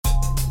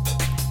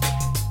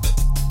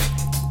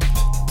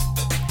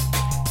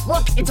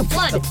Look, it's a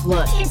flood! The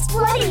flood. It's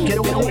flooding! Get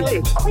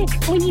away! Quick,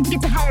 we need to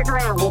get to higher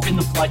ground. Open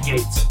the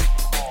floodgates.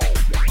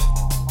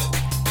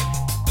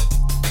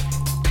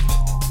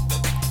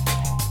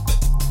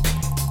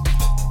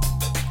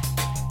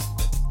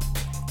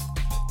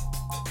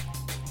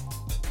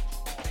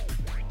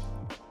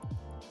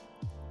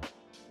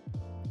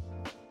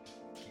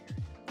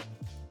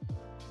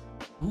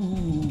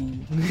 Ooh.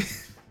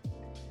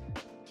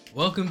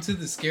 Welcome to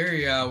the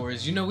Scary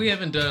Hours. You know, we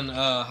haven't done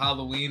a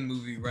Halloween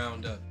movie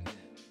roundup yet.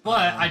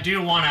 But I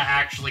do want to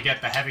actually get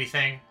the heavy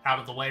thing out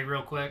of the way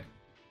real quick.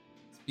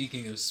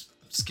 Speaking of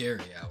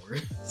Scary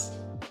Hours.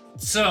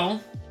 So,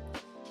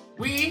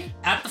 we,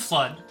 at the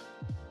Flood,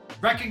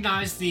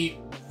 recognize the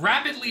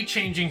rapidly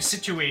changing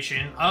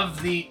situation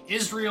of the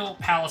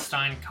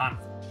Israel-Palestine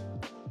conflict.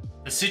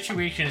 The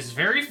situation is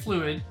very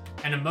fluid,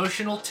 and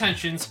emotional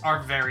tensions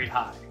are very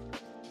high.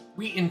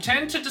 We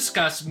intend to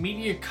discuss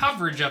media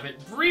coverage of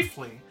it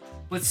briefly,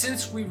 but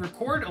since we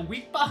record a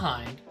week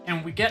behind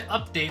and we get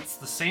updates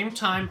the same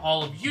time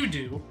all of you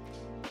do,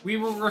 we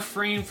will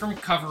refrain from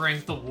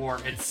covering the war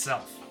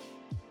itself.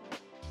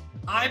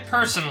 I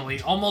personally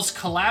almost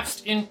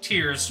collapsed in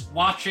tears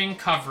watching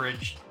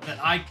coverage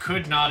that I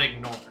could not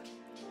ignore.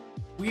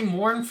 We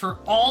mourn for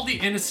all the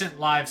innocent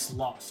lives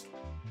lost.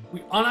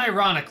 We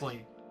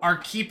unironically are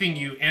keeping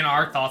you in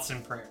our thoughts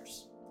and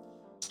prayers.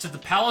 To the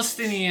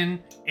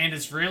Palestinian and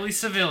Israeli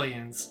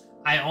civilians,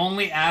 I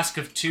only ask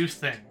of two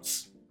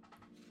things.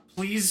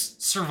 Please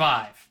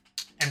survive,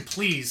 and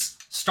please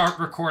start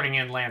recording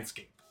in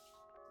landscape.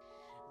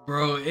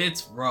 Bro,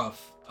 it's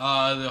rough.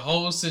 The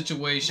whole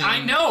situation.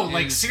 I know,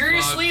 like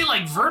seriously, fucked.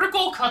 like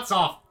Vertical cuts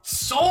off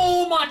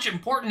so much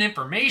important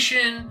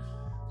information.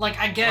 Like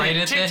I get Right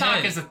it, at the TikTok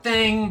head. is a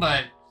thing,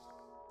 but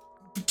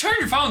turn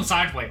your phone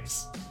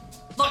sideways.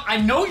 Look, I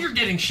know you're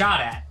getting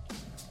shot at,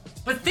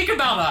 but think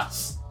about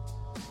us.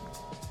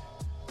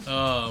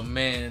 Oh,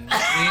 man.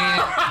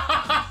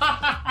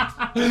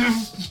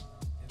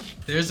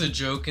 There's a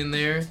joke in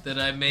there that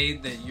I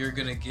made that you're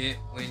gonna get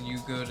when you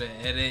go to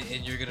edit,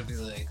 and you're gonna be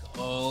like,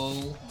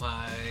 oh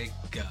my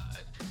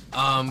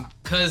god.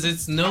 Cause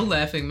it's no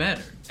laughing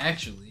matter.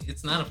 Actually,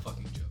 it's not a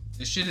fucking joke.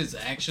 This shit is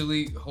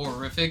actually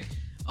horrific.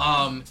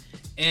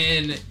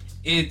 And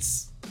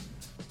it's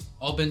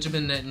all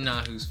Benjamin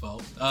Netanyahu's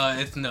fault.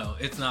 It's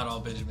not all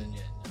Benjamin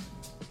Netanyahu.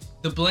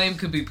 The blame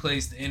could be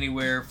placed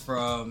anywhere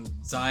from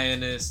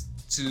Zionists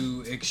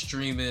to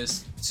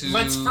extremists to...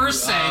 Let's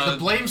first say the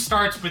blame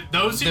starts with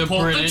those who the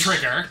pulled British, the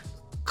trigger.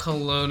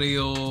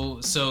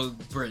 Colonial... So,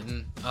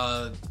 Britain.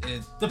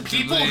 The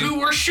people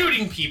who were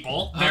shooting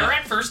people, they're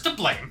at first to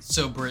blame.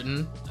 So,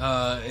 Britain.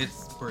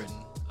 It's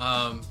Britain.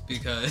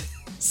 Because...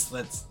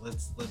 Let's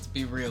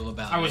be real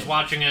about it. I was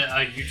watching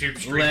a YouTube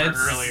streamer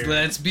earlier.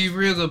 Let's be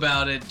real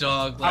about it,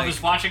 dog. Like, I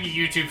was watching a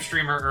YouTube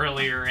streamer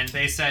earlier, and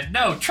they said,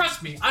 "No,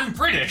 trust me, I'm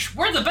British.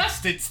 We're the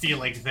best at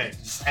stealing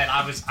things." And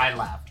I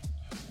laughed.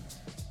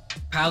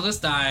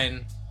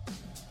 Palestine,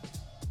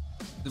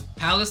 the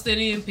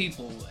Palestinian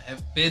people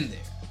have been there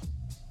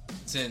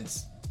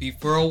since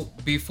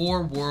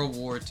before World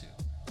War II.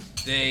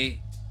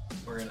 They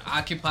were an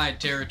occupied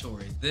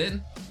territory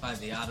then by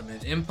the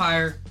Ottoman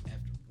Empire.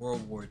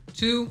 World War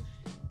II,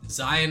 the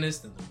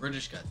Zionists and the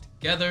British got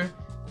together, and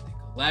they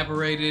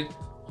collaborated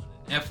on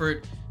an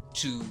effort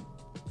to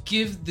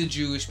give the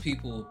Jewish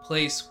people a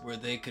place where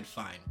they could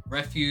find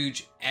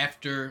refuge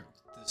after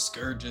the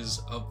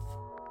scourges of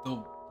the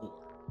war,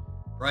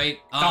 right?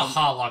 The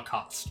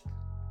Holocaust.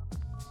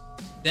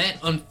 That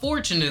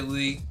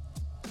unfortunately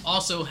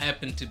also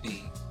happened to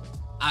be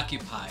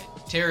occupied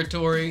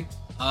territory,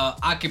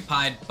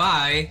 occupied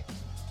by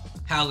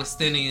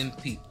Palestinian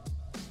people.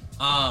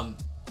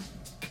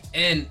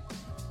 And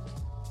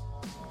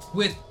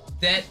with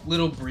that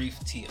little brief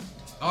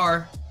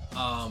TLDR,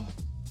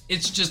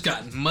 it's just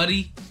gotten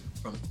muddy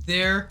from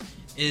there.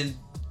 And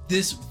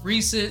this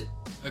recent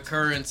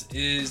occurrence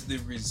is the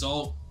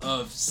result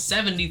of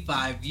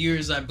 75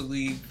 years, I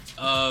believe,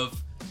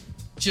 of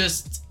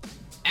just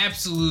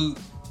absolute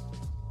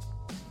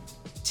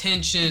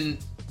tension,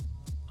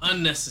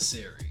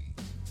 unnecessary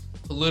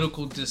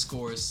political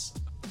discourse.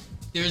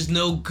 There's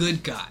no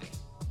good guy.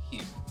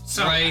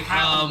 So, right,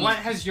 what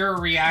has your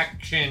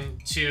reaction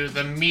to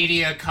the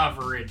media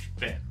coverage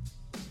been?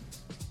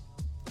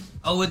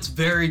 Oh, it's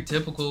very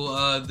typical.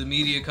 The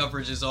media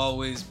coverage has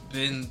always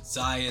been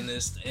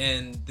Zionist,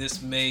 and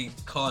this may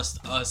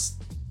cost us,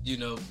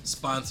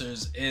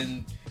 sponsors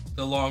in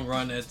the long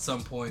run at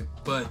some point.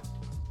 But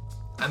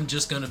I'm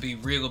just gonna be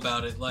real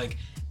about it. Like,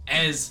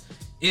 as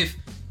if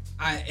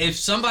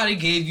somebody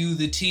gave you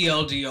the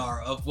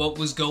TLDR of what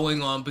was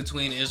going on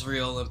between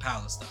Israel and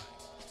Palestine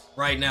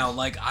right now,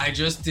 like I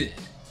just did,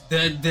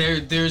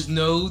 there's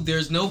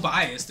no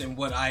bias in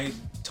what I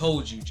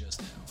told you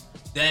just now.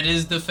 That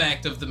is the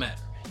fact of the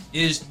matter.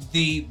 Is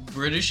the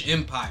British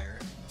Empire,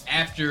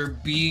 after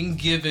being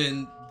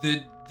given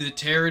the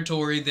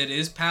territory that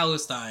is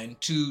Palestine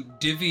to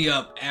divvy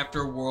up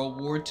after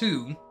World War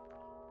II,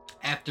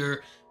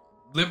 after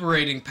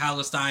liberating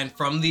Palestine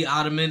from the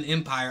Ottoman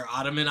Empire,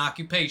 Ottoman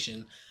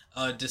occupation,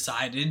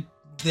 decided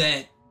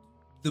that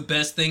the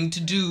best thing to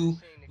do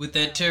with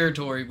that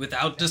territory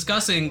without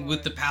discussing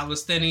with the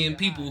Palestinian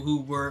people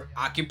who were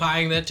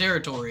occupying that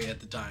territory at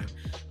the time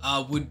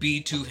would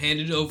be to hand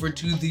it over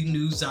to the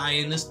new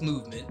Zionist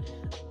movement.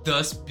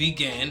 Thus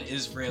began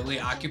Israeli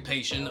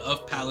occupation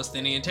of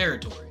Palestinian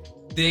territory.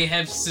 They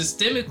have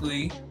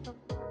systemically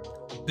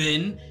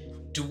been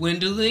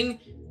dwindling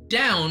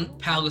down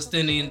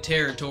Palestinian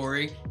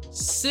territory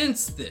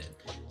since then.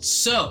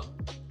 So,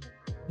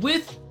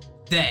 with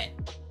that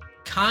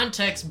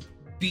context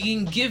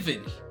being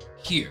given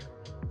here,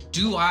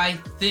 do I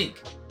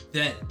think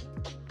that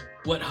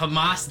what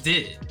Hamas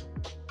did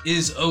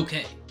is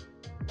okay?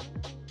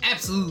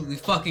 Absolutely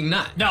fucking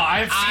not. No,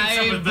 I've seen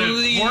some of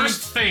the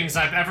worst things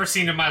I've ever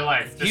seen in my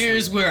life.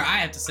 Here's where I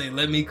have to say,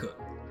 let me cook.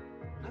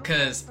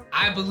 Because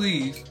I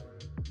believe,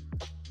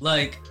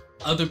 like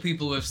other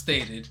people have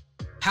stated,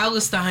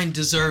 Palestine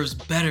deserves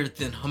better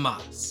than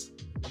Hamas.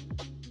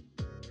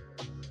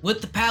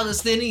 What the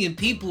Palestinian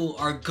people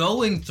are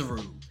going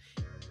through,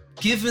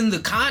 given the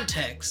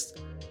context,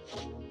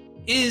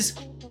 is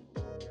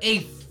a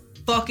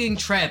fucking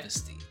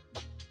travesty.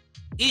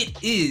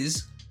 It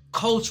is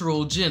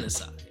cultural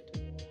genocide.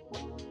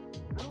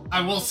 I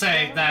will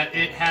say that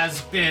it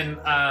has been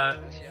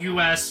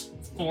U.S.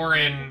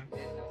 foreign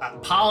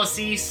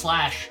policy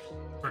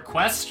 /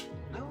 request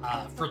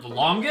for the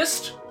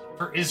longest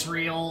for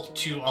Israel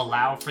to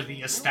allow for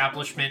the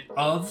establishment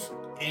of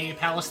a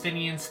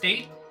Palestinian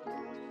state.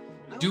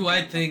 Do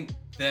I think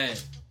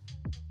that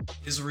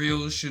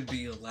Israel should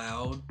be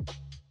allowed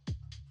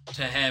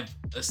to have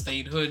a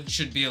statehood,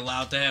 should be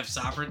allowed to have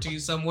sovereignty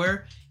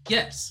somewhere?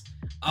 Yes.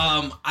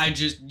 I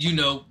just,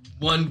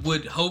 one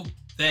would hope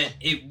that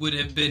it would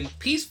have been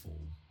peaceful.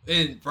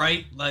 And,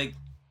 right? Like,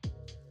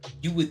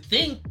 you would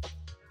think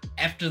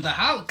after the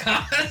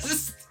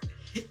Holocaust,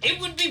 it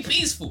would be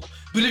peaceful.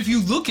 But if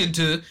you look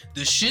into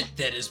the shit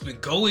that has been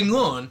going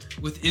on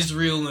with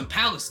Israel and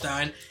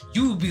Palestine,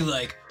 you would be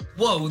like,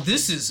 whoa,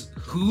 this is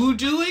who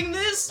doing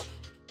this?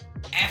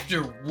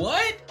 After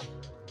what?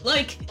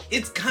 Like,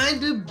 it's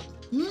kind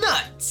of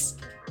nuts.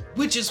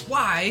 Which is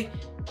why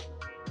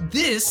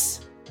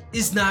this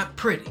is not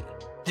pretty.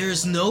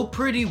 There's no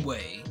pretty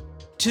way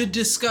to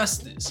discuss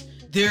this.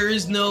 There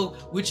is no,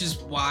 which is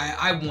why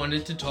I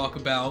wanted to talk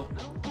about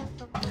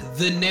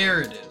the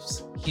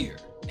narratives here,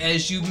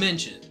 as you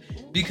mentioned,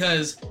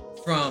 because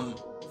from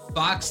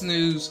Fox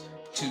News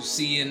to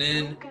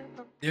CNN,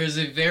 there's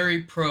a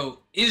very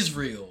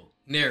pro-Israel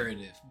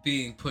narrative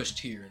being pushed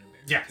here in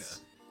America.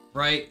 Yes.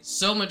 Right?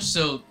 So much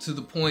so to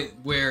the point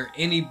where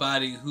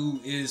anybody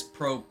who is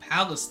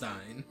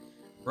pro-Palestine,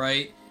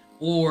 right,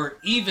 or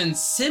even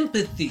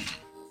sympathy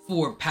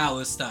for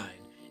Palestine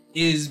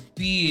is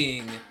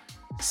being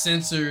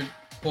censored,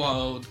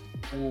 quelled,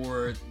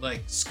 or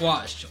like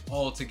squashed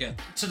altogether.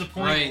 To the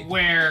point right?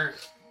 where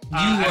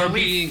I believe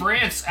being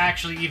France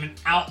actually even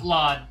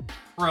outlawed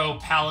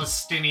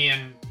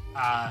pro-Palestinian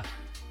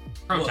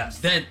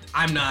protests. Well, that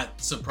I'm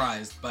not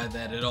surprised by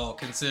that at all,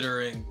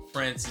 considering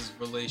France's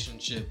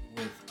relationship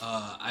with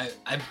I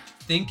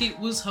think it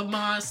was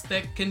Hamas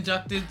that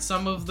conducted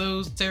some of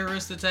those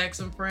terrorist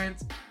attacks in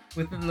France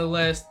within the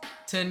last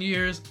 10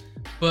 years.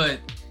 But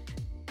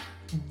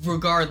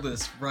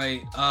regardless,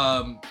 right?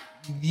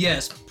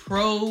 Yes,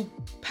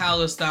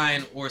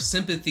 pro-Palestine or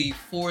sympathy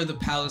for the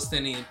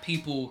Palestinian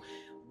people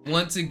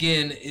once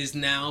again is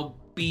now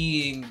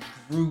being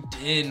grouped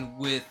in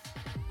with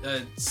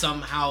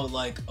somehow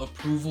like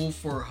approval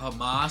for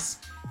Hamas,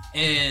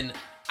 and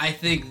I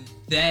think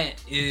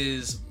that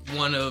is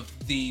one of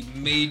the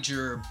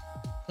major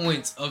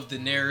points of the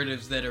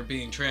narratives that are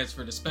being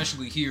transferred,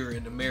 especially here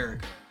in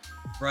America,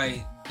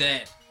 right?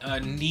 That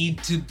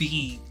need to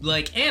be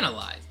like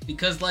analyzed,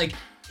 because like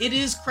it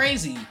is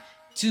crazy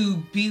to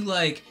be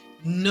like,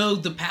 no,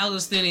 the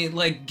Palestinian,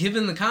 like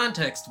given the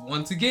context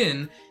once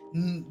again,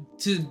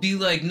 to be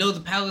like, no, the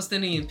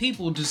Palestinian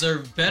people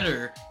deserve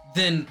better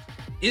than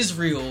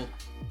Israel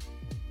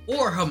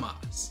or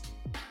Hamas,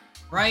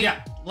 right?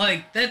 Yeah.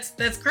 Like that's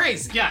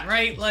crazy. Yeah.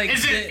 Right? Like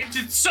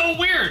it's so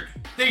weird.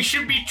 They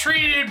should be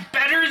treated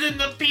better than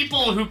the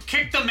people who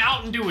kicked them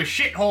out into a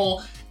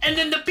shithole, and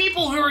then the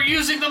people who are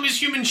using them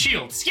as human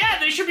shields. Yeah,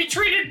 they should be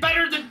treated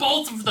better than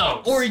both of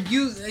those. Or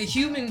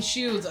human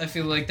shields, I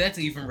feel like that's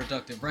even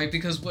reductive, right?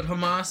 Because what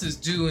Hamas is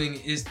doing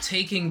is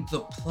taking the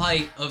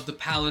plight of the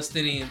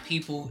Palestinian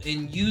people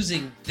and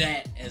using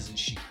that as a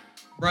shield.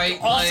 Right.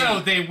 Also,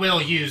 like, they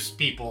will use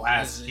people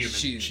as human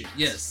shield. shields.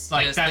 Yes,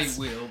 like yes, that's,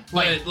 they will.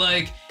 Like, but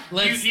like,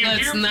 let's you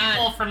hear not.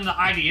 people from the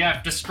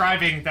IDF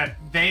describing that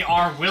they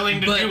are willing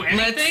to do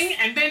anything,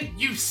 and then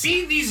you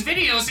see these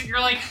videos and you're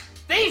like,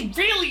 they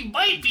really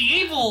might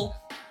be able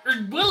or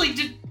willing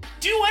to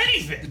do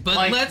anything. But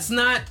like, let's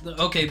not.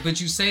 Okay, but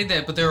you say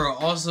that, but there are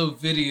also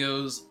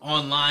videos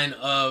online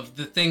of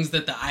the things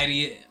that the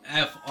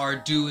IDF are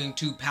doing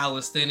to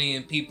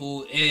Palestinian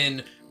people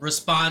in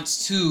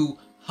response to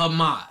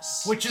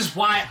Hamas. which is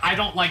why I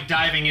don't like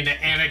diving into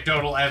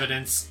anecdotal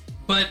evidence.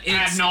 But it's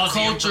ad nauseum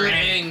culture for and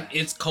anything.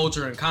 it's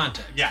culture and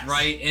context, Yes.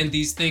 right? And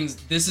these things,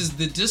 this is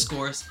the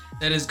discourse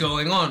that is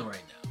going on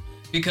right now.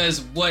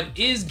 Because what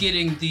is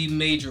getting the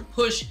major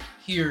push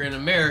here in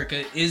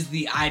America is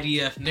the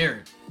IDF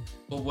narrative.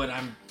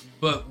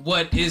 But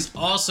what is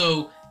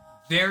also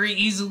very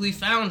easily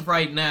found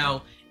right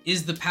now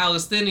is the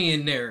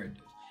Palestinian narrative.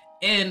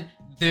 And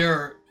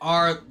there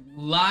are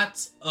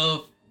lots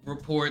of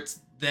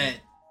reports that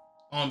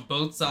on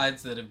both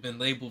sides that have been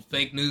labeled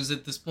fake news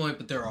at this point,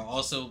 but there are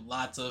also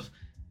lots of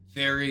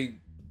very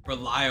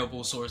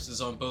reliable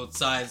sources on both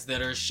sides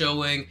that are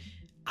showing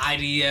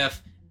IDF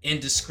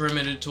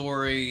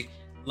indiscriminatory,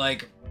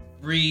 like,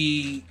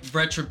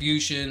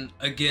 retribution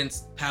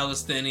against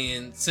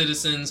Palestinian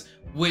citizens,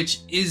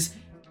 which is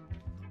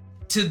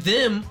to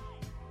them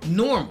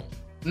normal.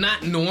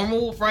 Not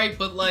normal, right?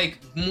 But like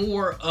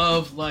more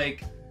of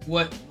like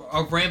what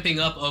a ramping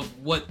up of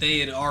what they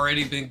had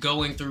already been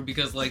going through,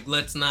 because like,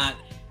 let's not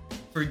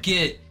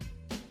forget,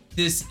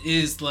 this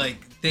is like,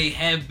 they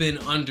have been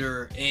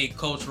under a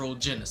cultural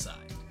genocide.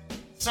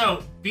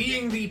 So,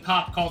 being the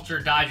Pop Culture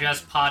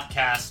Digest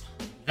podcast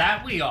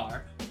that we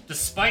are,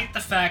 despite the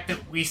fact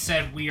that we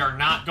said we are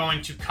not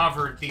going to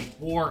cover the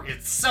war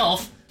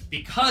itself,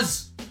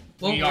 because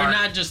we're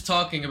not just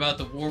talking about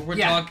the war, we're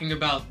talking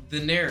about the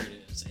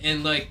narratives.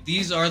 And like,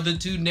 these are the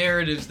two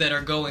narratives that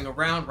are going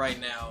around right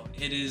now.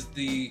 It is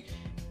the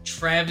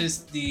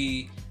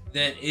travesty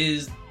that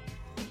is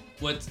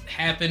what's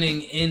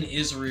happening in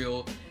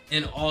Israel,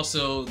 and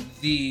also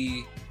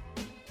the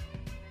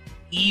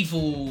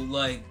evil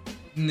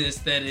likeness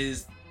that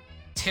is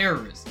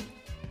terrorism.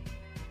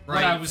 Right?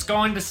 What I was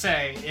going to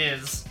say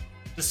is,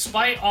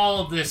 despite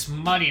all of this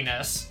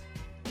muddiness,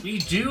 we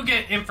do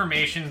get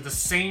information the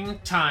same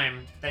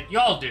time that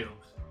y'all do.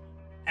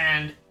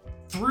 And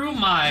through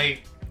my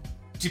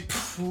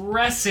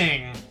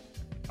depressing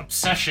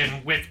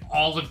obsession with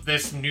all of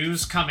this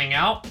news coming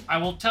out, I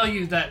will tell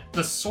you that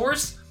the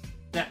source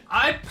that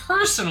I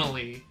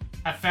personally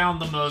have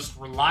found the most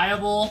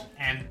reliable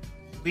and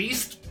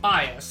least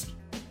biased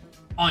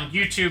on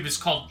YouTube is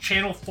called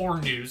Channel 4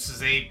 News.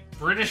 It's a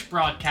British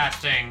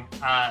broadcasting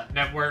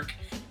network.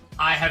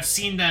 I have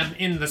seen them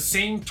in the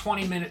same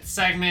 20-minute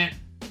segment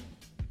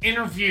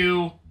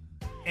interview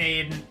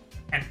an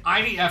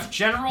IDF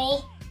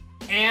general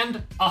and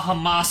a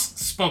Hamas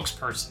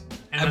spokesperson.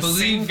 And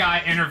same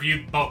guy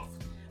interviewed both.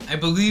 I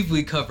believe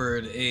we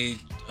covered a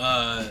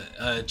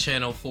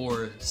Channel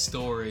 4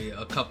 story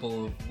a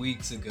couple of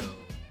weeks ago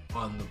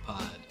on the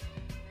pod.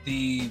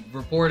 The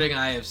reporting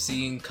I have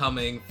seen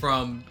coming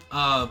from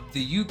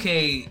the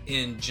UK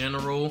in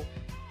general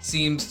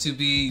seems to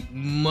be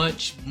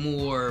much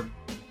more,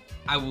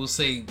 I will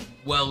say,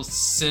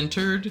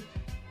 well-centered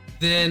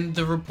than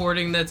the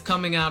reporting that's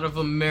coming out of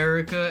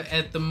America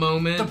at the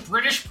moment. The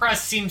British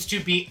press seems to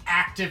be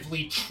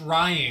actively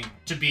trying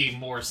to be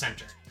more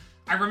centered.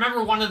 I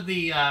remember one of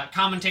the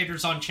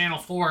commentators on Channel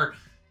 4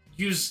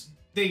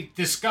 they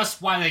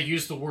discussed why they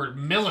use the word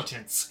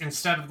militants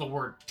instead of the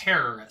word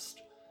terrorist.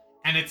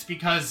 And it's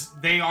because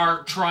they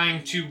are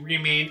trying to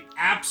remain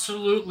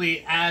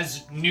absolutely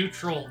as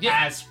neutral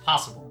as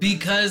possible.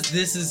 Because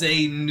this is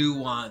a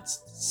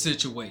nuanced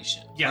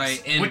situation,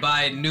 right? And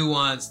by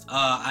nuanced,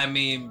 I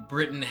mean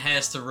Britain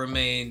has to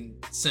remain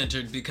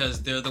centered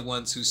because they're the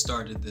ones who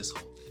started this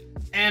whole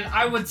thing. And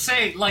I would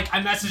say, like,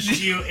 I messaged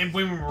you and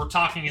when we were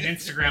talking on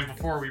Instagram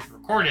before we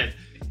recorded,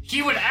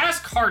 he would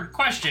ask hard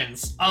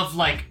questions of,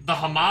 like, the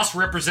Hamas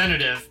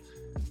representative,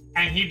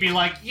 and he'd be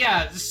like,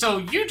 yeah, so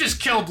you just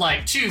killed,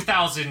 like,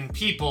 2,000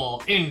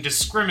 people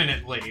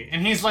indiscriminately.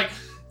 And he's like,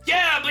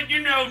 yeah, but,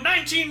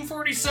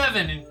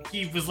 1947. And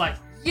he was like,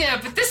 yeah,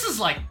 but this is,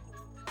 like,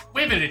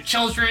 women and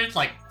children,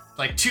 like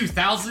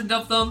 2,000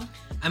 of them.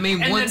 I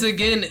mean, and once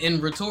again,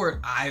 in retort,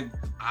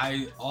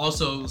 I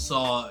also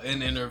saw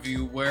an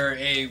interview where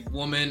a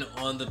woman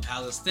on the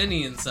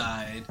Palestinian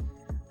side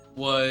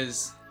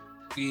was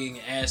being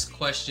asked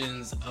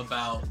questions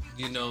about,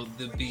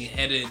 the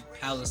beheaded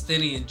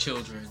Palestinian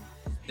children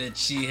that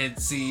she had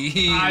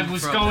seen. I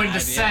was going to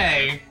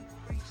say,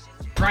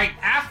 right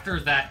after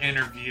that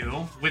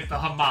interview with the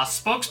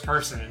Hamas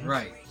spokesperson,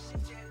 right,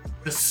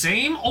 the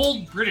same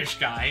old British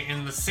guy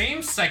in the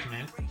same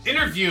segment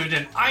interviewed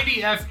an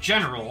IDF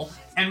general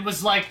and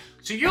was like,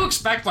 so you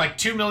expect like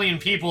 2 million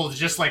people to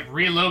just like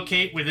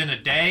relocate within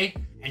a day,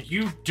 and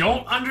you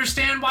don't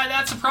understand why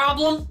that's a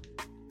problem?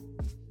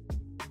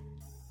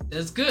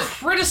 That's good.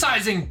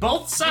 Criticizing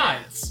both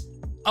sides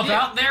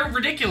about their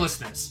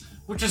ridiculousness,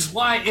 which is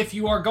why if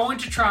you are going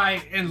to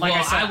try, and like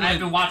I said, I've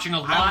been watching a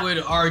lot. I would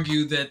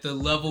argue that the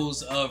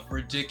levels of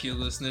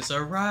ridiculousness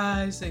are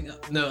rising.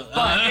 No,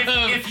 but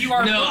if you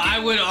are I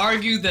would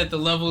argue that the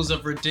levels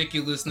of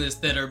ridiculousness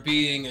that are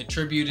being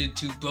attributed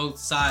to both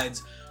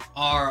sides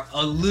are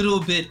a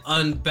little bit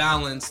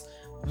unbalanced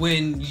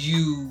when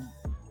you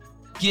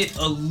get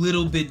a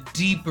little bit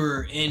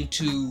deeper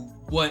into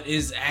what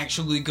is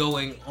actually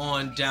going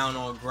on down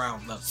on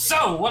ground level.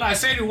 So, what I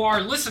say to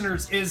our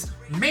listeners is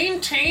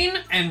maintain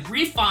and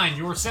refine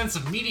your sense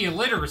of media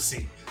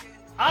literacy.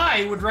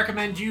 I would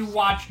recommend you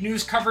watch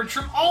news coverage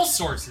from all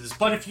sources,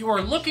 but if you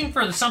are looking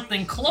for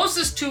something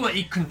closest to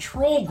a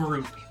control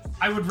group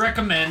I would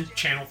recommend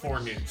Channel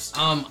 4 News.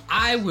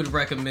 I would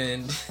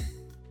recommend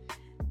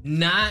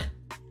not.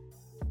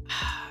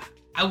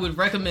 I would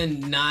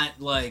recommend not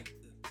like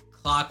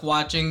clock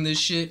watching this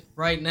shit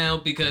right now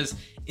because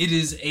it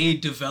is a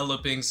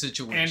developing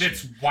situation. And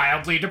it's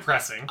wildly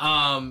depressing.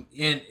 And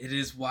it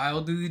is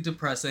wildly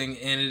depressing,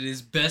 and it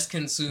is best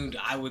consumed,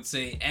 I would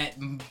say, at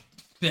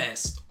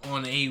best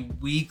on a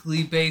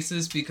weekly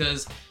basis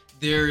because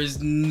there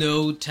is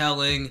no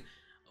telling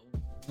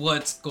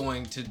what's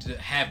going to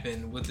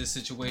happen with the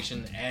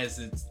situation as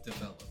it's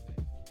developing.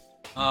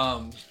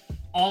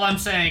 All I'm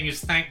saying is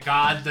thank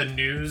God the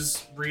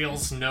news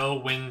reels know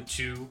when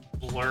to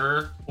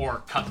blur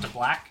or cut to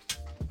black.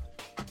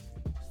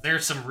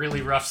 There's some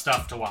really rough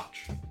stuff to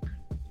watch.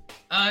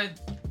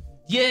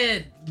 Yeah,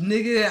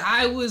 nigga,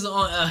 I was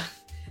on,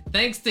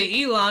 thanks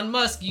to Elon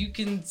Musk, you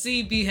can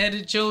see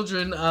beheaded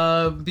children,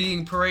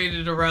 being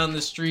paraded around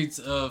the streets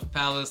of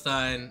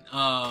Palestine,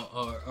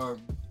 or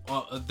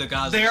the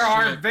Gaza There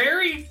are Strip.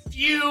 very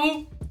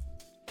few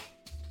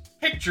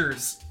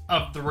pictures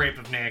of the rape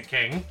of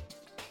Nanking,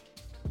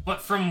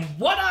 but from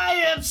what I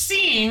have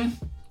seen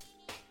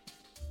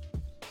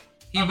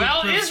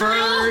about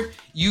Israel,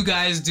 you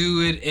guys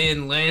do it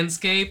in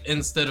landscape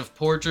instead of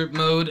portrait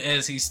mode,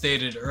 as he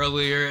stated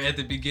earlier at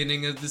the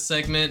beginning of the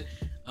segment,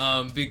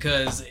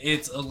 because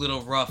it's a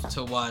little rough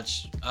to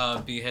watch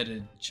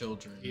beheaded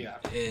children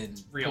in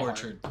real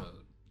portrait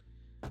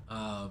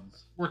mode.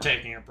 We're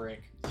taking a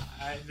break.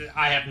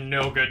 I have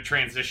no good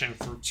transition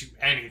through to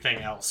anything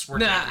else. We're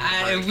taking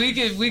a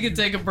break. We could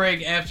take a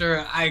break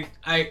after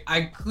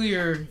I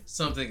clear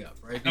something up,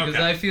 right? Because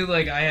Okay. I feel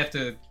like I have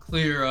to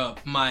clear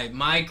up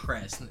my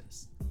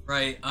crassness,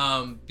 right?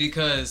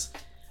 Because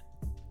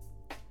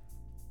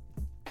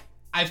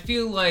I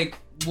feel like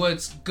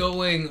what's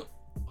going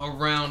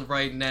around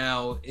right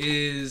now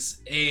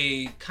is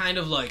a kind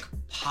of like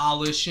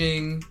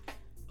polishing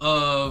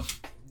of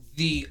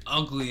the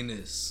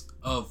ugliness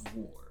of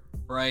war,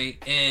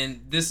 right?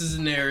 And this is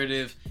a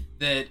narrative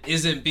that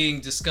isn't being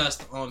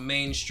discussed on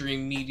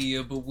mainstream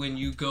media, but when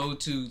you go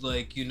to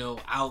like, you know,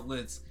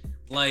 outlets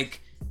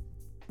like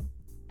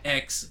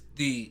X,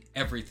 the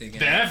everything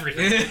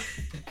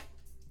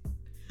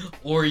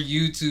or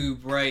YouTube,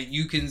 right,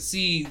 you can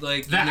see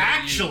like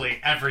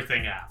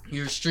everything app,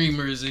 your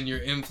streamers and your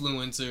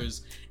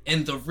influencers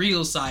and the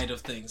real side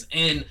of things.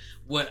 And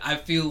what I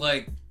feel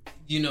like,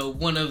 you know,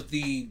 one of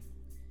the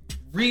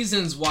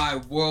reasons why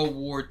World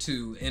War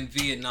II and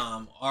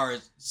Vietnam are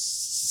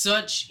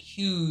such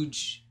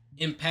huge,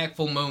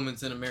 impactful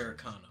moments in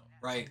Americana,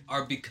 right,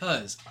 are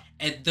because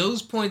at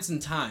those points in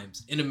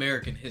times in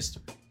American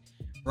history,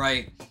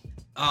 right,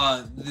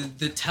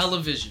 the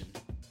television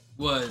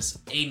was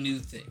a new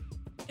thing,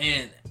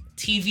 and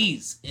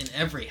TVs in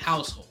every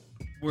household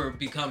were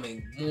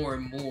becoming more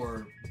and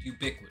more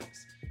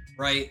ubiquitous,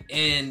 right,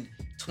 and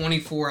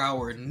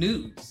 24-hour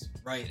news,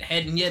 right,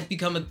 hadn't yet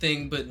become a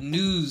thing, but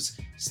news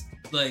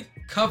like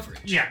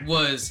coverage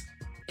was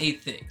a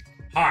thing.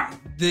 Hi,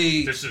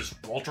 this is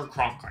Walter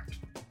Cronkite.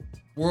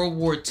 World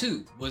War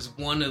II was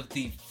one of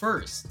the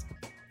first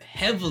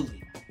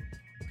heavily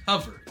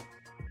covered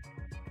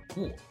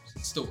war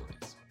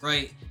stories,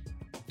 right?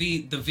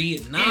 The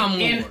Vietnam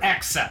War. In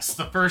excess,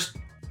 the first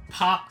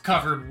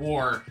pop-covered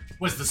war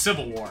was the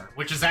Civil War,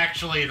 which is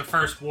actually the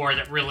first war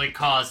that really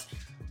caused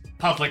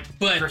public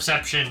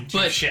perception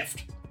to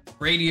shift.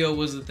 Radio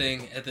was a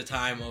thing at the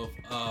time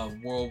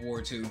of World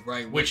War II,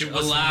 right? Which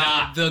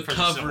allowed the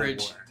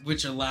coverage,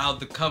 which allowed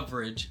the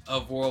coverage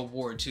of World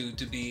War II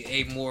to be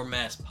a more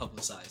mass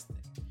publicized thing.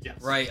 Yes.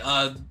 Right?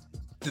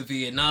 The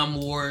Vietnam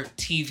War,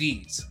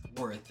 TVs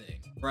were a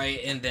thing,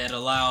 right? And that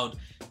allowed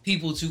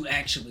people to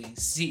actually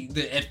see.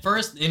 At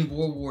first, in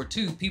World War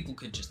II, people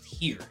could just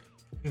hear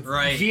it,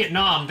 right?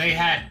 Vietnam, they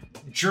had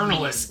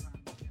journalists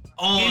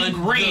on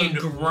ingrained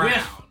the ground,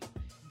 with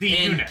the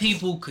and units.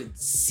 people could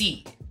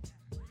see it.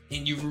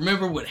 And you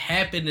remember what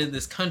happened in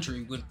this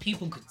country when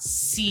people could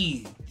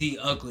see the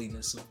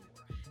ugliness of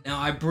war. Now,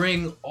 I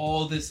bring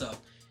all this up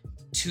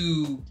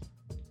to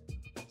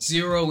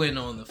zero in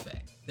on the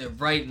fact that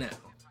right now,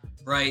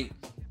 right,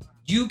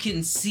 you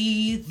can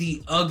see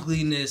the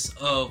ugliness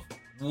of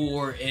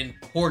war in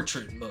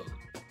portrait mode.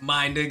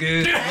 My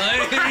nigga.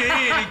 Like,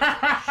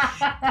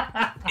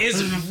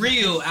 it's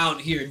real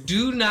out here.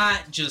 Do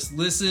not just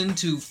listen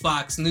to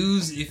Fox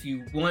News. If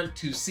you want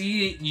to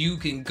see it, you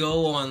can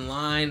go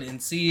online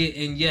and see it.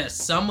 And yes,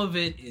 some of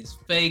it is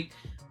fake,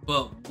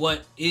 but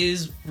what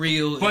is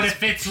real But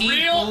if it's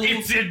real,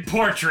 it's in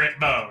portrait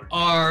mode.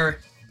 Are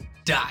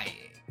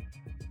dying.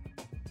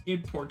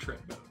 In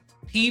portrait mode.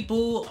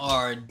 People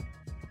are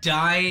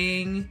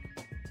dying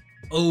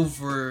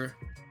over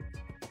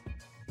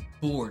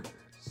borders,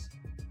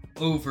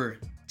 over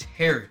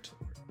territory,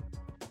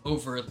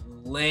 over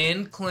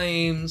land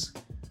claims,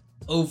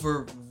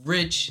 over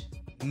rich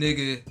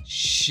nigga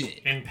shit.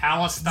 In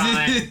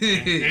Palestine,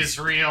 in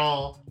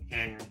Israel,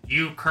 in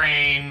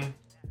Ukraine,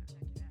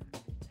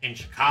 in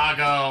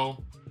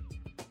Chicago.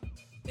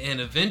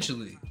 And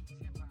eventually,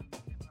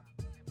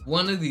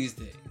 one of these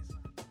days,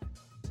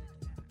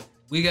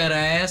 we gotta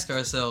ask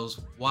ourselves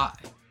why.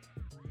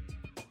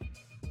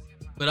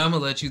 But I'm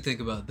gonna let you think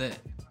about that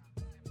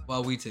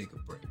while we take a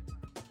break.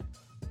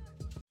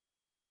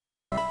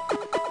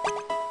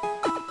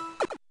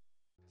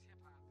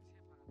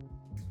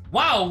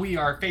 While we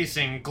are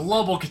facing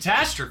global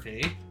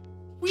catastrophe,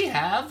 we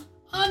have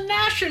a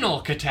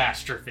national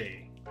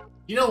catastrophe.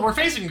 You know, we're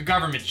facing a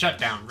government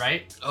shutdown,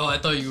 right? Oh, I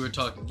thought you were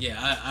talking. Yeah,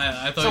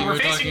 I thought So you were we're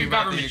talking facing a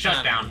about government the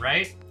economy. shutdown,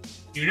 right?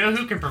 You know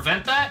who can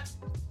prevent that?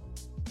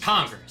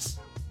 Congress.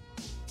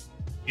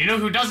 You know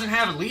who doesn't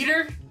have a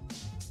leader?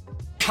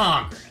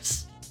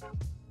 Congress.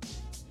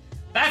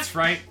 That's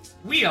right,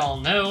 we all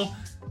know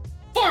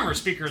former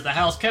Speaker of the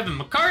House Kevin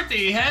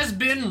McCarthy has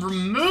been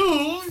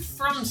removed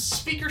from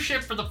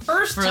speakership for the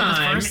first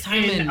time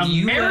in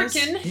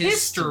American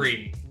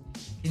history.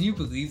 Can you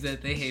believe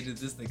that they hated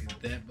this nigga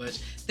that much?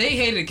 They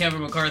hated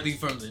Kevin McCarthy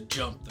from the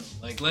jump, though.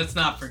 Like, let's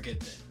not forget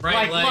that,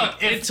 right?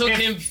 Look, it took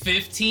him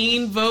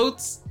 15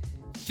 votes.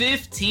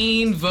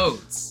 15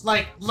 votes.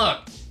 Like,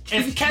 look,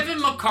 if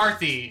Kevin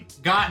McCarthy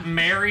got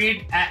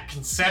married at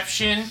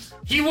conception,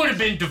 he would have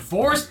been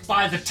divorced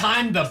by the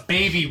time the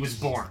baby was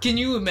born. Can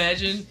you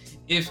imagine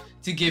if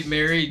to get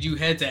married you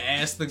had to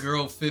ask the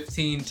girl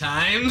 15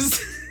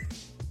 times?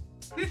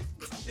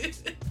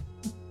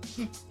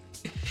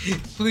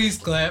 Please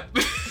clap.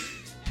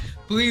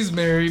 Please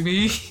marry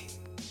me.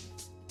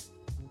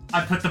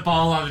 I put the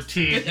ball on the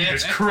tee and you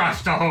just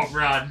crushed a home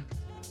run.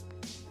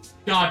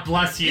 God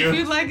bless you. If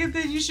you like it,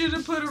 then you should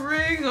have put a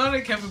ring on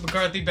it. Kevin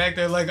McCarthy back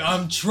there like,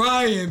 I'm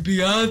trying,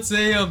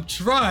 Beyonce, I'm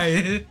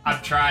trying.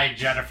 I'm trying,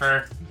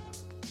 Jennifer.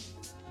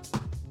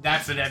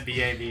 That's an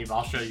NBA meme.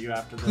 I'll show you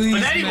after this. Please,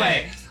 but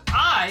anyway, Matt.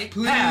 I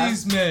Please,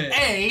 have Matt.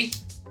 a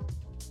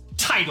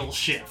title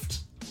shift.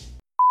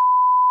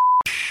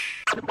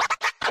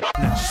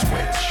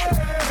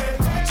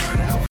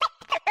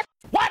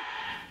 What?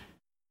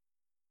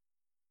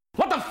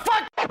 What the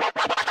fuck?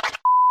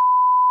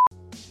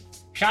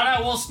 Shout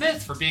out Will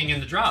Smith for being in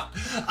the drop.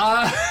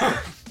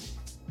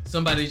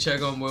 Somebody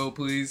check on Will,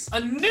 please. A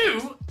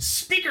new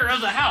Speaker of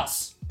the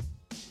House.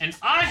 And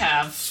I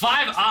have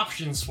 5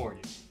 options for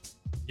you.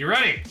 You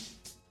ready?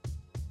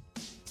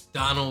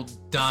 Donald.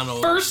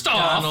 First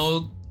off-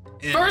 Donald.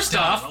 and first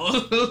off-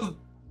 Donald.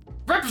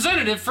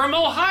 Representative from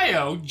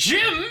Ohio,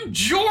 Jim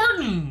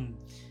Jordan.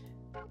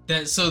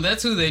 So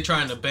that's who they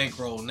trying to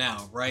bankroll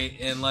now, right?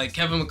 And like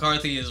Kevin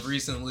McCarthy has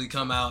recently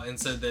come out and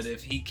said that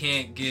if he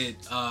can't get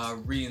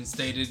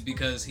reinstated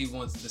because he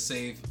wants to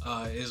save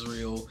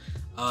Israel,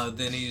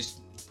 then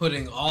he's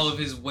putting all of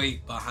his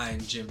weight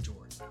behind Jim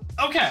Jordan.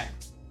 Okay,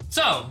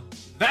 so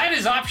that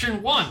is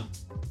option 1.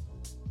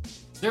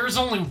 There is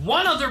only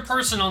one other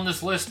person on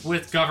this list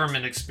with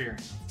government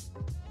experience.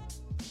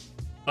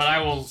 But I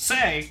will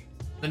say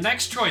the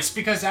next choice,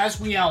 because as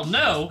we all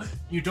know,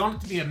 you don't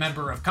have to be a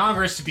member of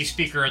Congress to be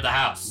Speaker of the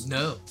House.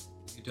 No,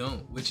 you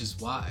don't, which is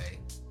why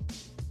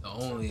the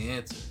only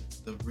answer,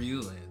 the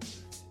real answer,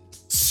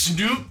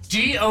 Snoop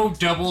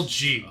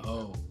D-O-double-G.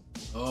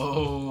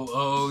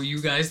 Oh, you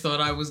guys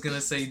thought I was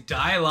gonna say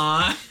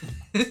Dylon.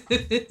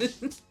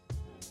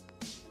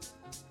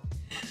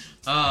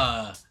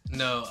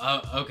 No,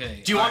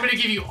 okay. Do you want me to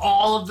give you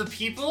all of the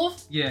people?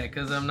 Yeah,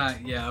 because I'm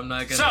not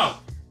gonna. So,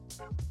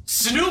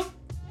 Snoop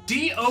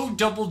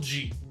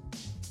D-O-double-G.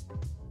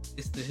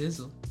 It's the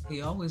Hizzle.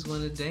 He always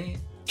wanted to dance.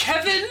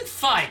 Kevin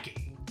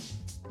Feige.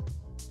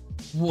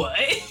 What?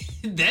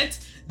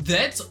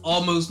 That's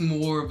almost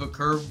more of a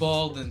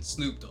curveball than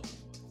Snoop Dogg.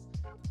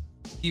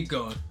 Keep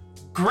going.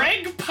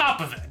 Greg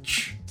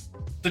Popovich,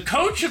 the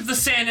coach of the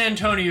San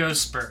Antonio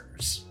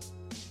Spurs.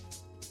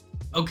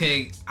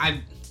 Okay,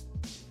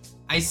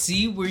 I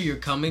see where you're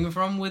coming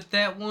from with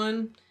that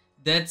one.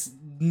 That's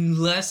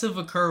less of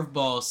a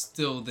curveball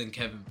still than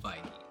Kevin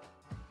Feige.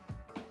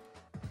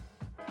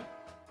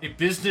 A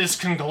business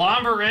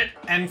conglomerate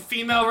and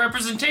female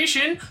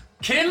representation,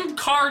 Kim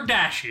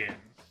Kardashian.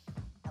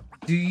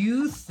 Do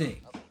you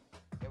think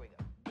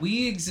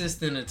we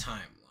exist in a timeline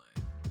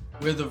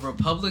where the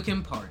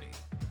Republican Party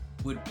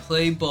would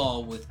play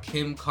ball with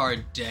Kim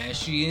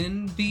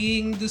Kardashian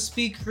being the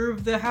Speaker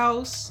of the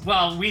House?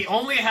 Well, we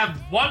only have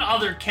one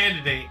other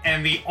candidate,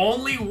 and the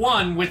only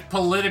one with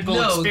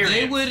political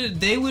experience.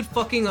 They would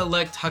fucking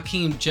elect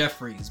Hakeem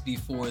Jeffries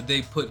before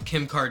they put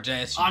Kim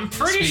Kardashian. I'm as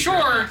pretty Speaker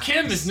of sure the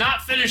Kim House. is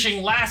not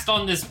finishing last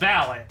on this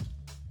ballot.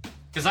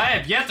 Because I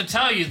have yet to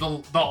tell you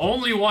the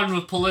only one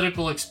with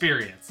political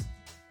experience.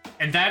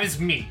 And that is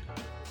me.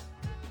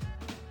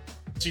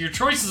 So your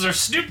choices are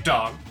Snoop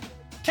Dogg,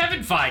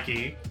 Kevin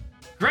Feige,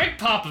 Greg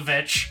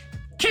Popovich,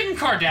 Kim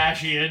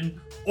Kardashian,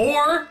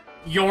 or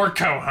your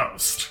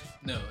co-host.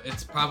 No,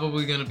 it's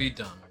probably gonna be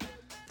Donald.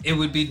 It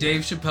would be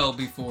Dave Chappelle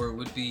before it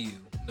would be you.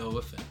 No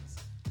offense.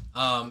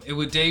 It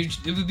would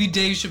be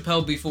Dave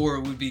Chappelle before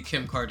it would be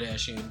Kim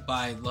Kardashian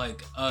by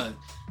like a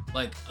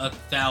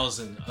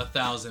thousand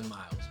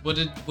miles.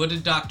 What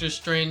did Doctor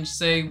Strange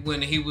say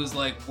when he was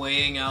like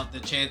weighing out the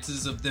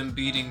chances of them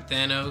beating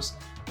Thanos?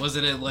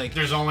 Wasn't it like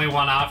There's only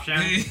one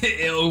option.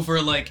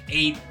 over like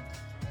 8?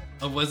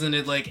 Wasn't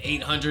it like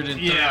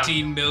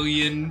 813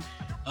 million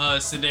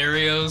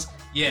scenarios?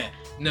 Yeah,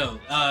 no,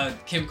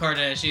 Kim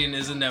Kardashian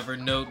is a never.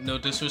 No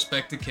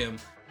disrespect to Kim,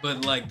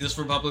 but like this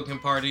Republican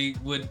Party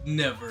would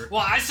never.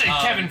 Well, I say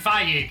Kevin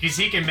Feige because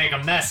he can make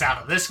a mess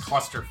out of this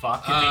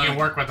clusterfuck if he can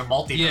work with the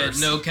multiverse. Yeah,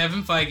 no,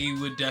 Kevin Feige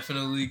would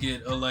definitely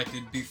get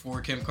elected before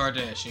Kim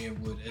Kardashian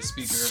would as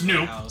Speaker of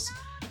the House.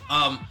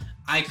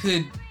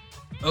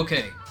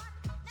 Okay,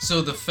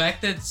 so the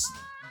fact that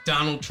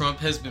Donald Trump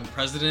has been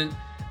president,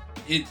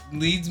 it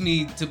leads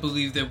me to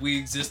believe that we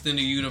exist in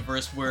a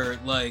universe where,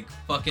 like,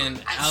 fucking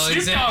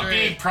Alexandria... Snoop Dogg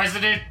being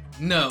president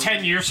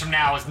 10 years from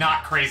now is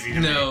not crazy to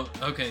me. No,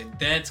 okay,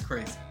 that's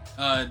crazy.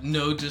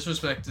 No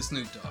disrespect to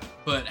Snoop Dogg.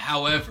 But,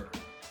 however,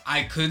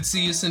 I could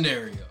see a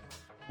scenario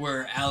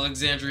where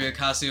Alexandria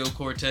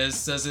Ocasio-Cortez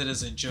says it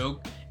as a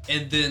joke,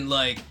 and then,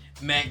 like,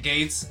 Matt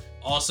Gaetz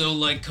also,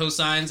 like,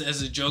 co-signs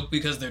as a joke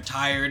because they're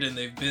tired and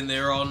they've been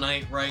there all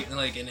night, right?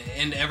 Like,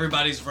 and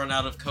everybody's run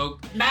out of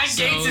coke. Matt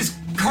Gaetz is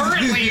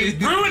currently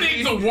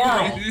ruining the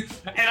world,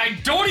 and I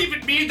don't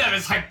even mean that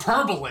as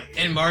hyperbole.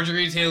 And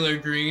Marjorie Taylor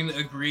Greene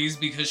agrees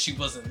because she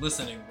wasn't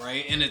listening,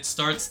 right? And it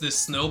starts this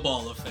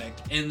snowball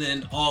effect, and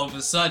then all of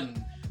a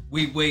sudden,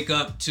 we wake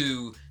up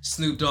to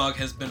Snoop Dogg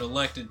has been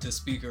elected to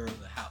Speaker of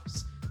the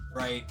House,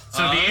 right?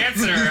 So the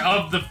answer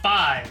of the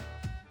 5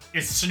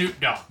 is Snoop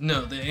Dogg.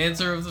 No, the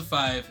answer of the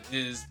 5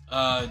 is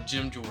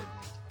Jim Jordan.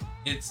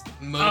 It's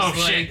most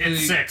likely...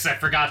 it's 6. I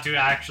forgot to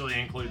actually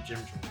include Jim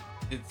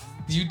Jordan.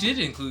 You did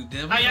include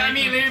them. I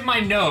mean, in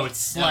my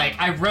notes, like,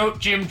 I wrote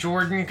Jim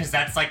Jordan because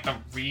that's, like, the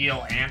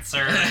real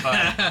answer,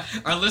 but...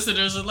 Our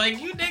listeners are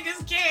like, you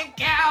niggas can't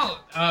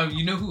count!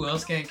 You know who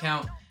else can't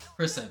count?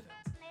 Chris Evans.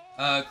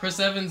 Chris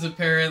Evans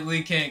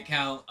apparently can't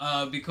count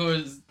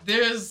because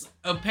there's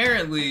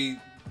apparently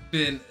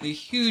been a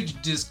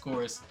huge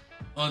discourse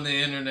on the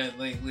internet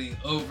lately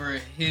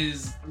over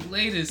his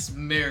latest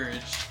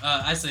marriage.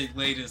 I say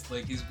latest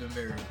like he's been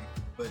married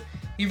before, but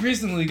he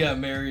recently got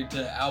married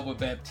to Alba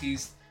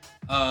Baptiste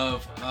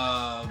of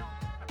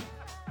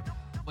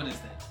what is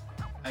that?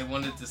 I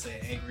wanted to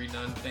say Angry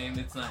Nun fame.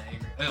 It's not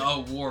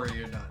Angry.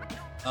 Warrior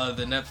Nun.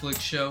 The Netflix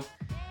show.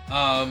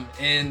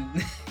 And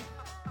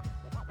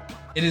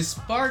it has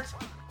sparked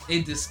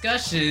a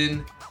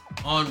discussion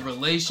on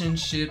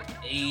relationship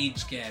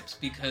age gaps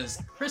because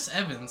Chris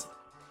Evans,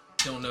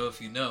 don't know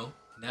if you know,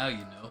 now you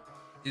know,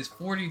 is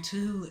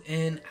 42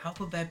 and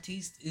Alba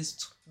Baptiste is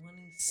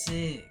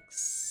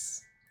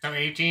 26. So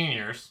 18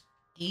 years.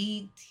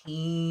 18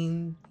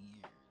 years.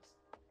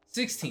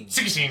 16.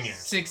 16 years.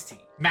 16.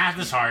 Math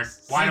is hard.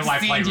 Why do I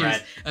play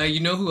years. red? You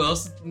know who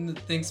else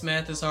thinks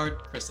math is hard?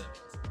 Chris Evans.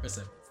 Chris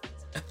Evans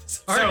thinks math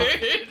is hard.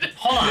 So,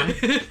 hold on.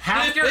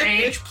 Half your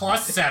age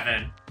plus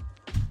 7.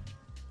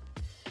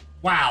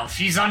 Wow,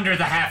 she's under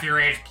the half your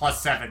age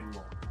plus 7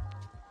 rule.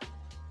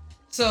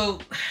 So,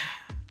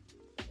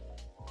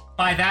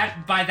 by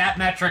that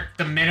metric,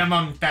 the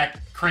minimum that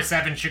Chris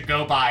Evans should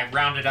go by,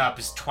 rounded up,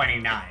 is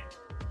 29.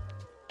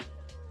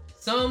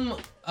 Some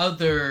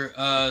other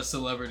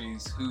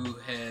celebrities who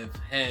have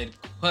had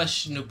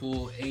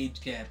questionable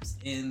age gaps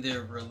in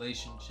their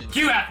relationships.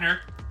 Hugh Hefner.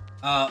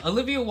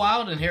 Olivia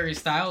Wilde and Harry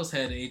Styles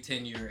had a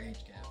 10-year age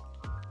gap.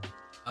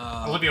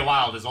 Olivia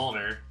Wilde is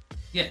older.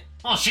 Yeah.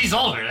 Well, she's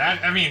older.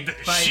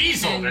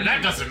 She's older.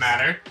 That doesn't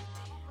matter.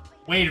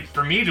 Wait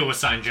for me to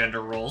assign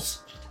gender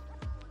roles.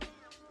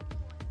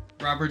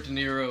 Robert De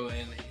Niro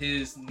and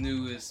his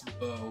newest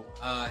beau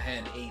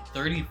had a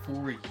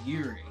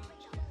 34-year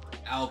age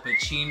gap. Al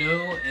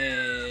Pacino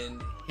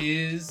and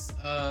his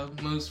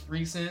most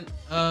recent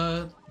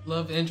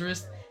love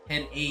interest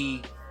had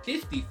a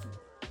 54.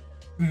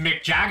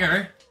 Mick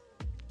Jagger.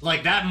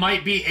 Like, that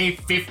might be a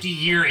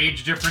 50-year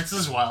age difference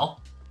as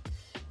well.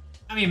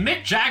 I mean,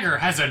 Mick Jagger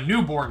has a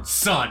newborn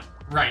son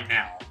right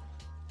now.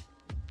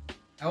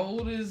 How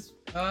old is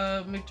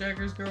Mick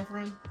Jagger's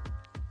girlfriend?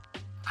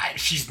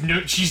 She's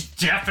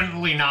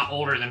definitely not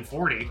older than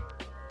 40.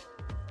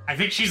 I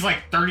think she's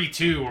like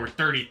 32 or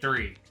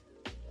 33.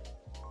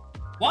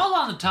 While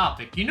on the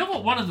topic, you know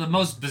what one of the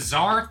most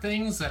bizarre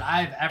things that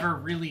I've ever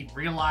really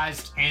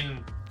realized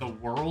in the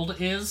world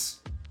is?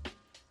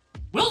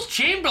 Will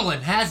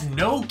Chamberlain has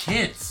no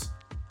kids.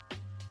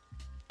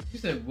 You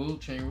said Will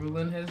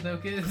Chamberlain has no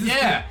kids?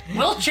 Yeah,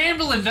 Will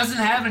Chamberlain doesn't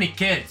have any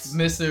kids.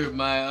 Mr.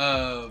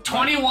 My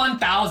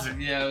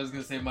 21,000. Yeah, I was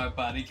gonna say my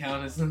body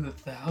count is in the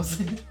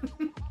thousands.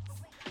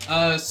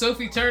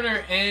 Sophie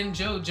Turner and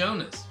Joe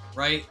Jonas,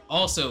 right,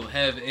 also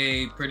have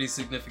a pretty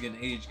significant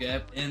age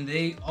gap, and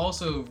they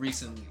also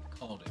recently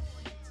called it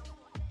quits,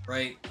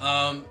 right?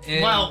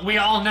 And well, we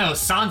all know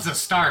Sansa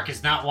Stark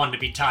is not one to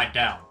be tied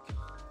down.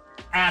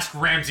 Ask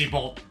Ramsay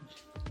Bolton.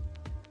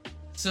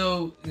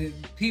 So,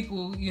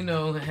 people, you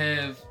know,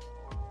 have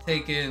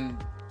taken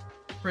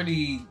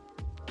pretty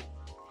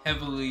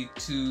heavily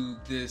to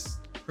this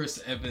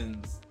Chris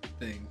Evans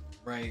thing,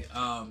 right?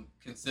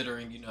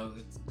 Considering, you know,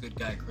 it's good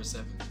guy Chris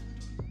Evans.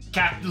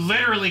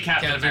 Literally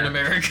Captain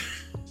America.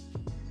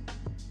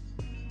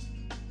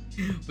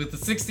 With the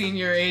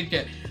 16-year age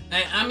gap.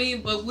 I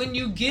mean, but when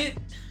you get...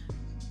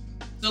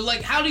 So,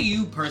 like, how do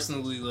you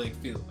personally, like,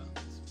 feel about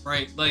this,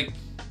 right? Like,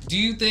 do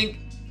you think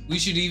we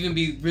should even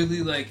be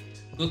really, like,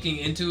 looking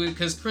into it,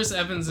 because Chris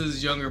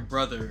Evans' younger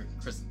brother,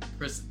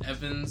 Chris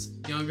Evans'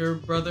 younger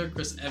brother,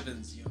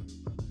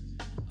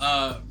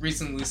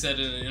 recently said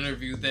in an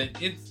interview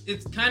that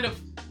it's kind of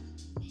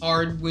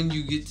hard when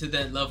you get to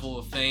that level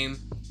of fame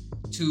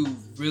to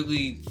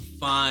really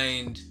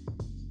find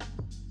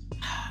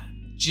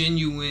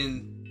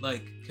genuine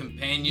like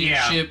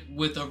companionship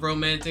with a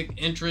romantic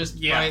interest,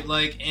 right?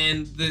 Like,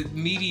 and the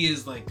media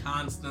is like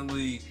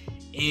constantly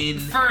in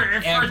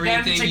for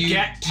everything them to you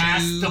get do,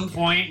 past the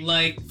point,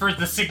 like for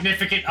the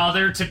significant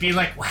other to be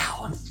like,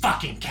 wow, I'm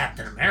fucking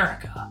Captain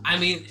America. I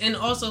mean, and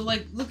also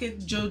like look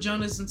at Joe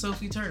Jonas and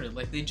Sophie Turner,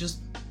 like they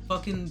just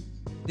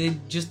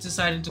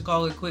decided to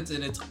call it quits,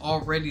 and it's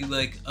already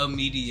like a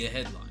media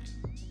headline.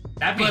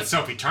 That means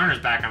Sophie Turner's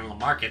back on the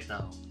market,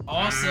 though.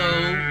 Also,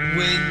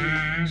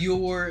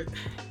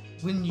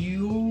 when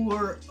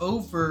you're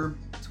over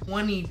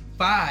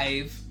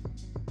 25,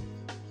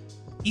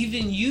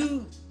 even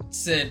you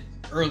said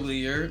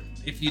earlier,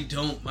 if you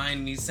don't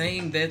mind me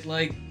saying, that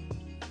like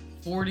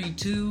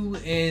 42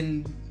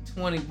 and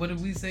 20, what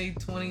did we say,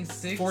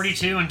 26?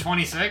 42 and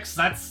 26,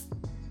 that's...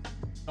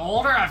 The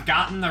older I've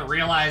gotten to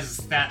realize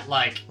that,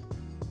 like,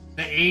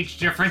 the age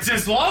difference,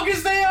 as long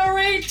as they are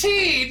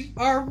 18,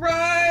 are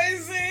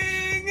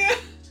rising,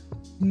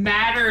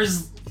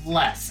 matters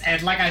less.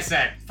 And like I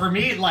said, for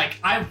me,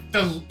 like,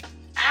 the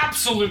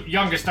absolute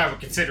youngest I would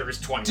consider is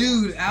 21.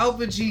 Dude, Al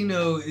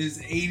Pacino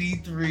is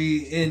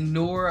 83 and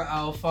Nora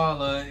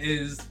Al-Fala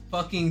is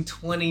fucking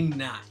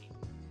 29.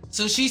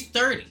 So she's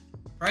 30,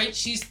 right?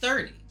 She's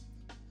 30.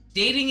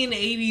 Dating an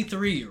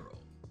 83-year-old.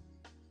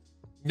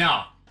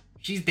 No,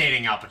 she's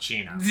dating Al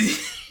Pacino.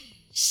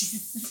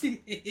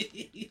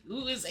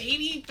 Who is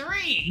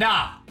 83?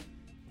 Nah,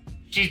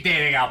 she's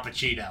dating Al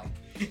Pacino.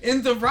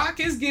 And The Rock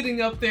is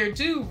getting up there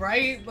too,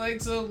 right?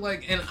 Like, so,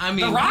 like, and I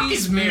mean, The Rock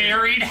is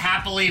married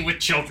happily with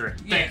children.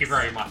 Thank you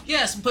very much.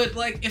 Yes, but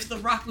like, if The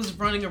Rock was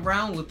running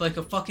around with like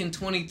a fucking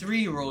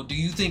 23-year-old, do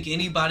you think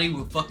anybody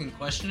would fucking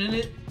question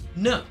it?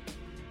 No.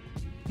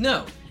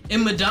 No.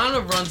 And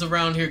Madonna runs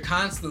around here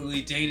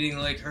constantly dating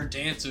like her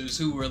dancers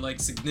who are like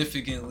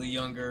significantly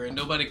younger, and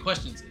nobody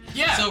questions it.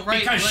 Yeah, so,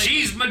 right, because like,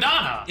 she's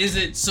Madonna. Is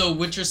it, so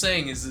what you're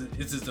saying is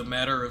it a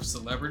matter of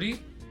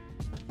celebrity?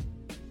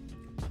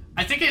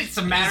 I think it's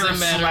a matter of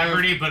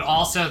celebrity, but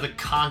also the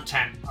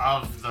content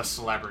of the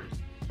celebrity.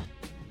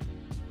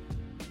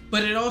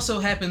 But it also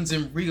happens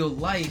in real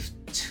life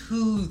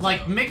too, though.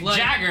 Like Mick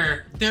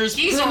Jagger,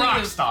 he's a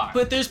rock star.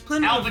 But there's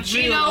plenty Al of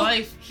Pacino, real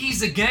life.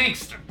 He's a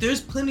gangster.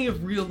 There's plenty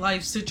of real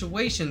life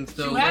situations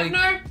though. Hugh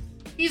Hefner,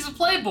 he's a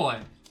playboy.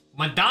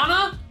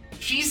 Madonna,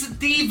 she's a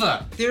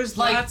diva. There's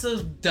like, lots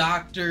of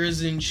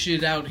doctors and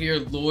shit out here,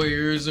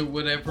 lawyers or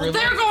whatever. Well,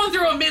 they're going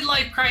through a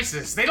midlife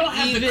crisis. They don't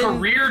have the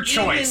career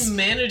choice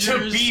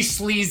to be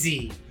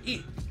sleazy.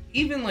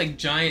 Even like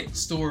giant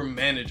store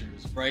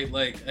managers, right?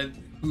 Like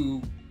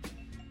who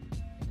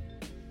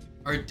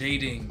are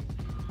dating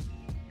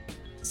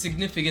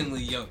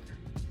significantly younger,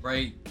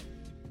 right?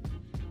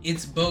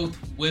 It's both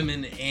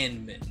women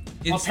and men.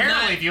 Well,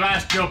 apparently, if you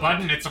ask Joe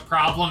Budden, it's a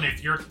problem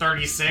if you're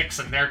 36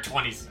 and they're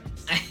 26.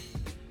 I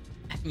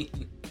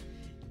mean,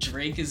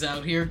 Drake is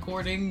out here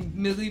courting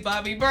Millie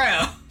Bobby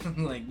Brown.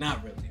 Like,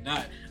 not really,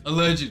 not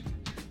allegedly.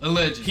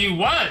 He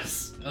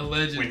was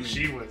allegedly when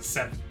she was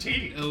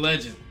 17.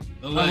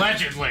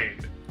 Allegedly.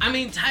 I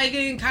mean,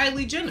 Tyga and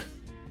Kylie Jenner.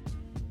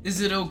 Is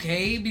it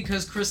okay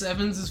because Chris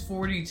Evans is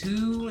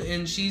 42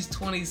 and she's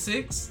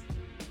 26?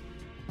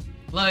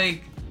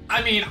 Like,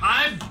 I mean,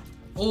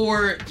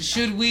 or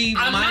should we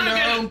mind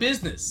our own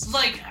business?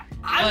 Like,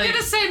 I'm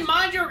gonna say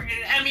mind your.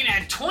 I mean,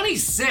 at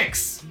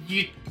 26,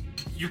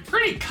 you're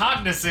pretty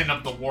cognizant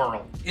of the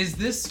world. Is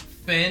this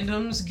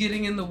fandoms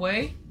getting in the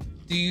way?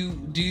 Do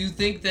you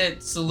think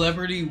that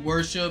celebrity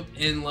worship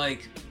and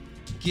like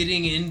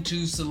getting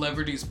into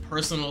celebrities'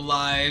 personal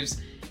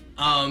lives,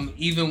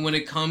 even when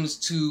it comes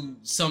to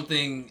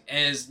something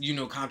as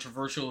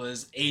controversial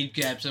as age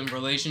gaps in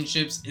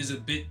relationships, is a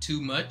bit too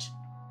much?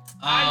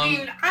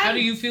 How do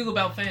you feel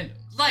about fandom?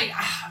 Like,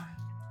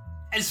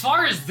 as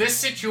far as this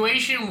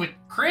situation with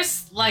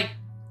Chris, like,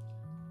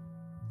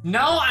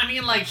 no, I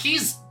mean, like,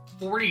 he's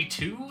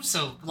 42,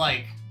 so,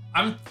 like,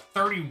 I'm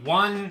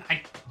 31.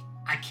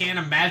 I can't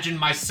imagine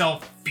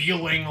myself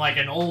feeling like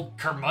an old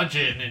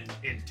curmudgeon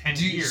in 10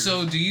 years.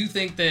 So do you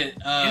think that...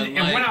 and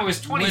when I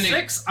was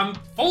 26, I'm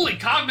fully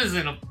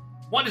cognizant of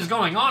what is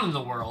going on in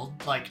the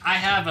world. Like, I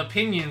have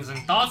opinions and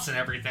thoughts and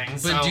everything,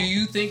 But do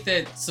you think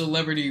that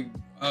celebrity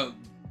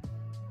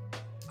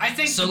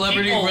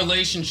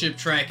relationship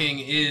tracking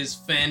is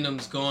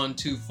fandom's gone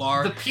too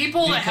far? The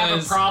people that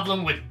have a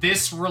problem with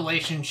this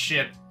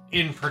relationship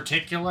in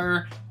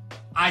particular,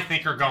 I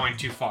think are going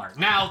too far.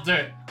 Now,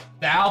 the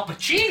Al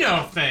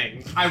Pacino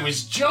thing, I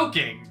was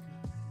joking,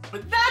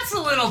 but that's a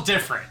little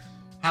different.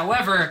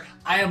 However,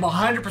 I am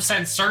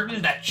 100%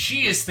 certain that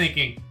she is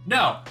thinking,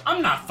 no,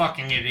 I'm not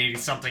fucking an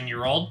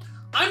 80-something-year-old.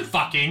 I'm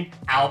fucking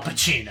Al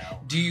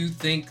Pacino. Do you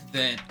think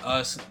that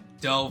us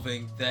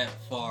delving that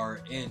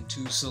far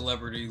into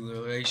celebrity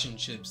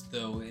relationships,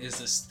 though,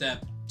 is a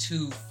step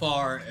too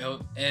far,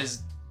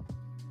 as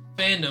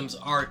fandoms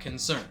are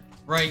concerned,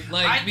 right? I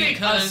Like, think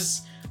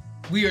because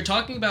we are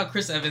talking about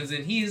Chris Evans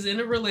and he is in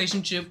a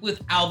relationship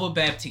with Alba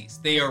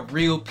Baptiste. They are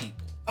real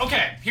people.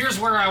 Okay, here's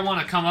where I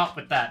want to come up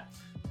with that.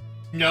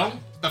 No,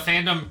 the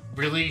fandom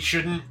really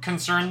shouldn't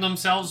concern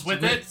themselves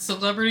with it.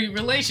 Celebrity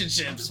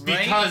relationships,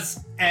 right?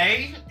 Because,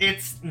 A,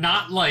 it's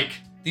not like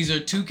These are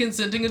two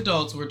consenting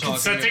adults we're talking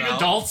consenting about.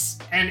 adults,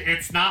 and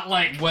it's not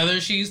like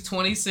Whether she's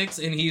 26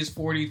 and he is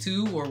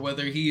 42, or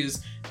whether he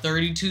is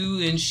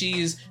 32 and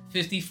she is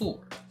 54.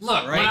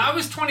 Look, right? when I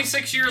was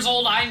 26 years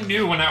old, I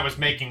knew when I was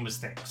making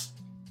mistakes.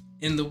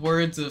 In the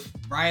words of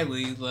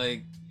Riley,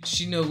 like,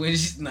 she know when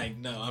she's like,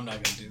 no, I'm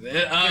not gonna do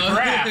that. The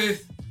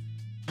graph.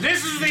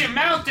 This is the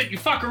amount that you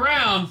fuck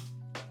around,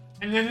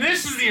 and then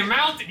this is the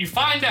amount that you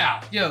find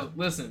out. Yo,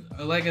 listen,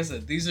 like I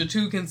said, these are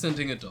two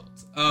consenting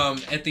adults.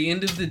 At the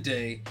end of the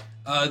day,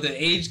 the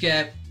age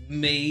gap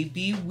may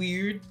be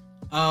weird.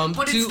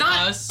 But to it's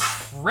not us,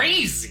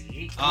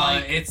 crazy.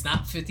 it's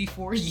not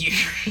 54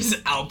 years.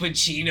 Al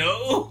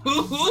Pacino.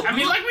 I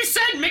mean, like we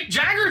said, Mick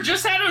Jagger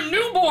just had a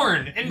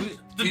newborn, and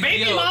the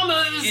baby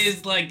mama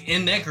is like,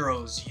 and that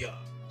girl's young.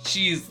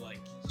 She's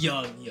like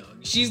young.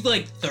 She's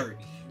like 30.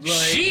 Like,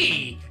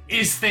 she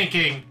is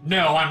thinking,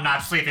 no, I'm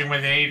not sleeping with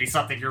an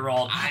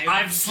 80-something-year-old.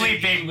 I'm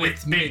sleeping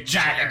with Mick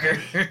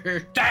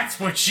Jagger. That's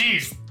what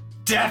she's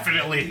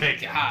definitely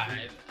thinking. God.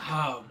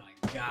 Oh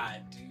my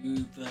God,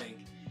 dude. Like,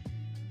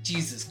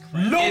 Jesus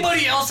Christ.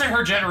 Nobody else in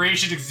her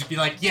generation is gonna be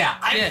like, yeah,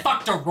 I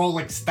fucked a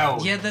Rolling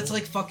Stone. Yeah, that's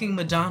like fucking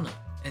Madonna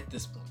at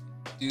this point,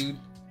 dude.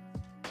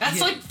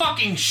 That's like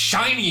fucking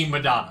shiny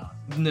Madonna.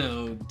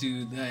 No,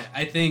 dude.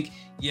 I think,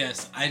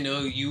 yes, I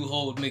know you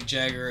hold Mick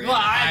Jagger in Well,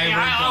 high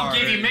I'll regard.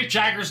 give you Mick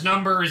Jagger's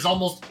number is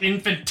almost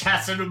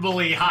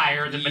infinitesimally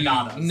higher than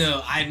Madonna's.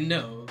 No, I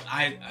know.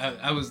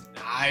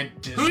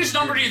 Whose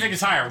number do you think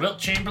is higher, Wilt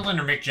Chamberlain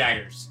or Mick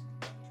Jagger's?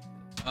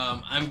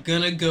 I'm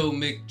gonna go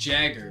Mick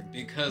Jagger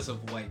because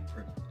of white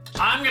privilege.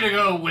 I'm gonna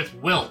go with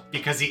Wilt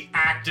because he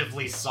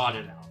actively sought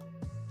it out.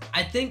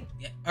 I think.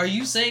 Are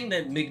you saying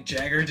that Mick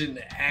Jagger didn't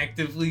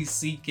actively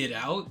seek it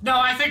out? No,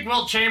 I think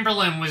Wilt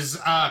Chamberlain was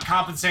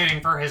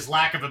compensating for his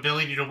lack of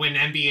ability to win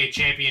NBA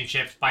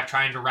championships by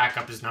trying to rack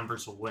up his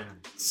numbers of wins.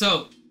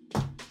 So,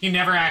 he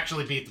never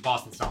actually beat the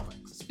Boston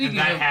Celtics. And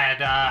that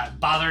had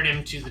bothered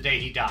him to the day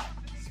he died.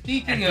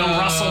 Speaking and Bill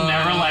Russell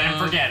never let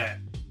him forget it.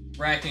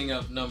 Racking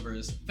up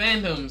numbers.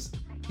 Fandoms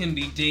can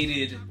be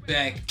dated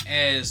back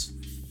as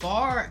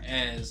far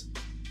as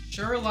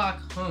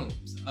Sherlock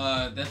Holmes.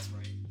 That's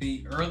right.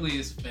 The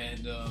earliest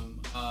fandom,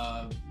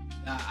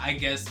 I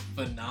guess,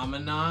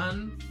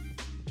 phenomenon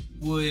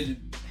would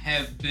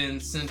have been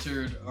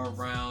centered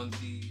around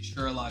the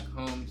Sherlock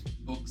Holmes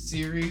book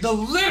series. The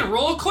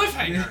literal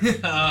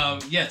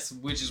cliffhanger! Yes,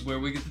 which is where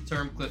we get the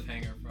term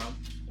cliffhanger from.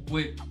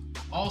 Which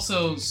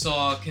also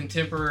saw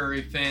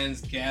contemporary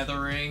fans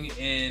gathering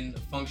in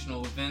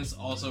functional events,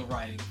 also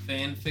writing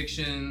fan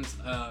fictions,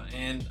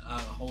 and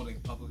holding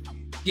public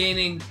meetings.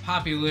 Gaining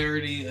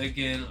popularity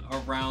again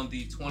around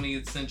the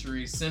 20th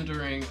century,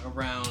 centering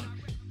around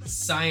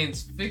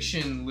science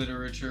fiction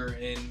literature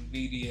and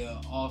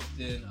media.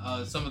 Often,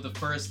 some of the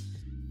first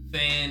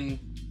fan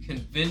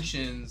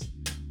conventions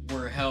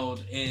were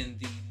held in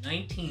the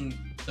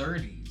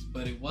 1930s,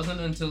 but it wasn't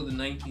until the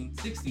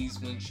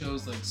 1960s when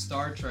shows like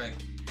Star Trek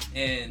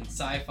and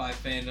sci-fi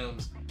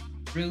fandoms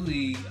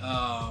really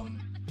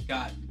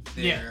got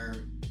their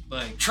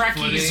like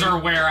Trekkies footing. are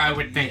where I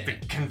would think the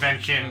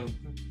convention,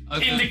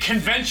 in the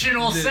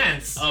conventional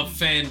sense of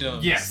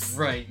fandoms. Yes,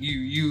 right.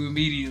 You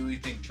immediately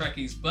think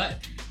Trekkies,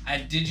 but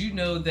did you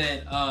know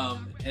that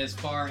as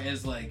far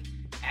as like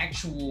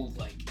actual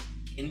like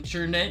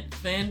internet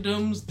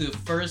fandoms, the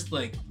first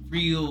like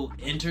real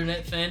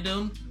internet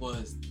fandom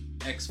was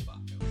X-Files.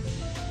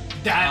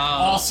 That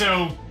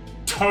also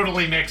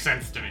totally makes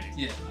sense to me.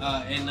 Yeah,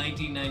 in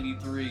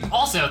 1993.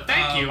 Also,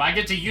 thank you. I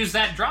get to use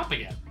that drop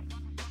again.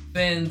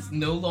 Fans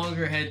no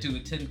longer had to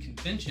attend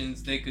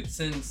conventions. They could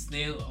send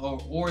snail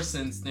or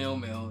send snail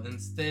mail.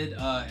 Instead,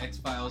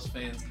 X-Files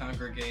fans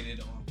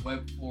congregated on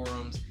web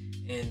forums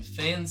and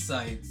fan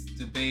sites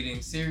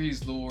debating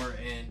series lore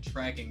and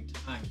tracking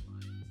timelines.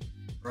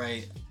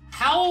 Right?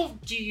 How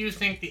do you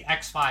think the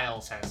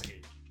X-Files has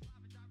aged?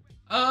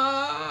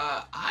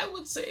 I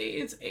would say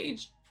it's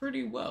aged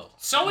pretty well.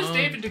 So is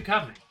David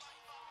Duchovny.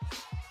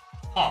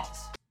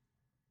 Pause.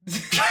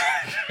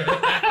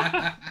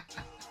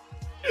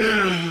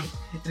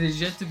 It is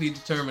yet to be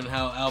determined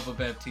how Alba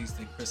Baptiste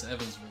and Chris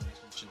Evans'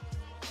 relationship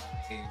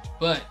will age,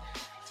 but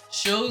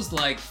shows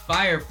like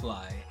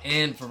Firefly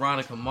and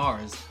Veronica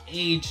Mars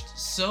aged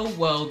so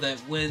well that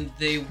when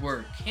they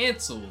were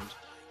canceled,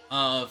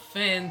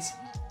 fans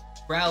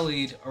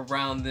rallied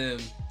around them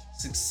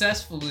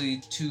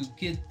successfully to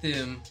get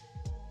them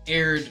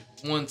aired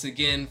once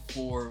again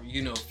for,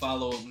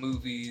 follow-up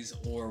movies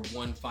or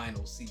one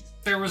final season.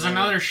 There was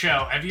another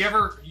show. Have you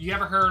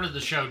ever heard of the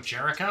show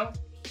Jericho?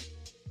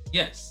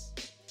 Yes.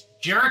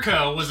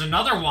 Jericho was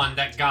another one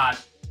that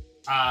got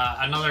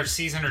another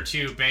season or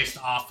two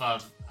based off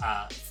of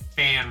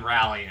fan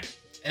rallying.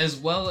 as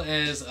well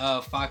as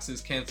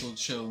Fox's canceled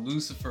show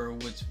Lucifer,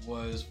 which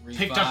was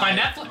picked up by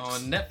Netflix.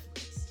 On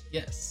Netflix.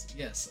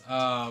 Yes.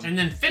 And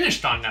then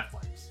finished on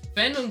Netflix.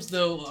 Fandoms,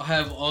 though,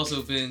 have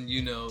also been,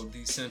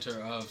 the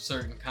center of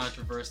certain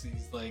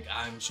controversies. Like,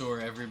 I'm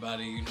sure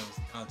everybody, knows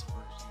the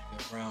controversy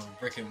around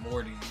Rick and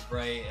Morty,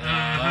 right?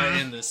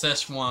 In the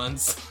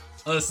Szechuan's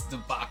us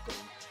debacle.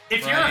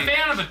 If you're a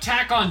fan of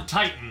Attack on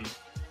Titan,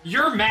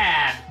 you're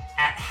mad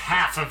at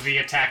half of the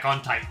Attack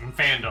on Titan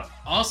fandom.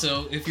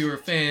 Also, if you're a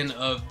fan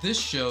of this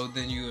show,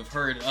 then you have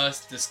heard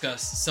us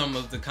discuss some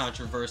of the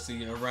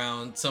controversy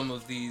around some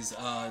of these,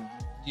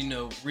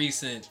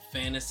 recent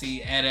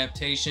fantasy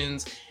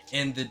adaptations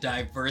and the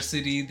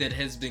diversity that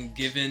has been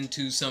given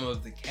to some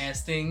of the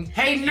casting.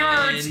 Hey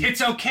nerds,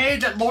 it's okay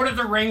that Lord of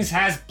the Rings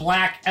has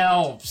black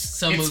elves.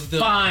 Some it's of the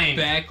fine.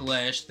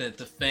 backlash that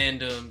the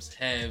fandoms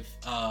have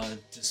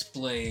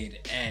displayed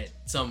at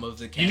some of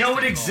the casting. You know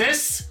what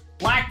exists?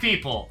 Black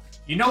people.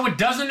 You know what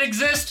doesn't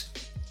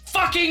exist?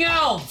 Fucking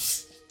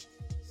elves!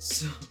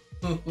 So,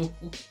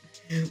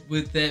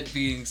 with that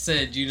being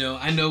said,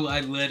 I know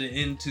I led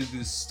into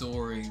this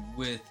story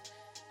with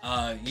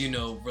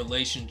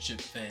relationship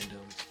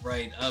fandoms,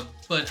 right?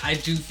 But I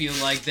do feel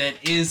like that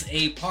is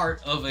a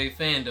part of a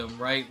fandom,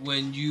 right?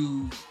 When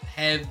you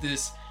have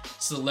this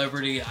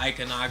celebrity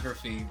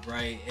iconography,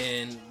 right?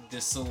 And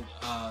this,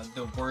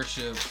 the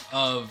worship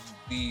of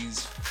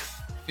these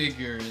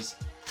figures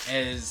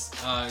as,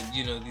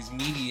 these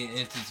media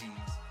entities,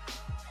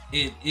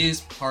 it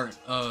is part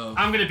of.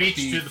 I'm gonna beat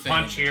you to the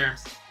punch here.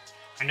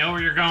 I know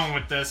where you're going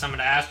with this. I'm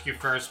gonna ask you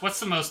first. What's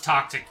the most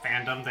toxic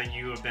fandom that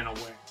you have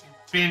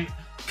been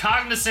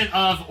cognizant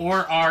of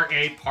or are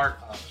a part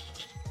of?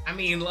 I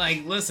mean,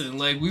 listen,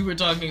 we were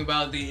talking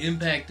about the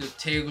impact of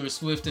Taylor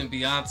Swift and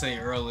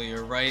Beyonce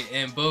earlier, right?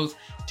 And both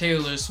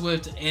Taylor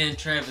Swift and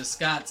Travis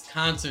Scott's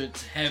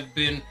concerts have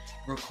been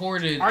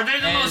recorded. Are they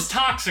the most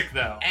toxic,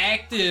 though?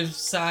 Active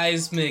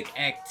seismic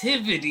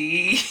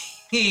activity.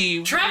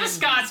 Travis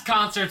Scott's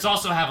concerts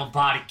also have a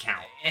body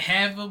count.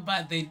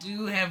 They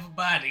do have a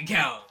body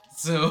count.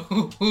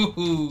 So,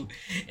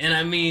 and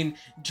I mean,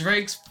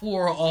 Drake's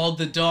For All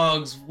the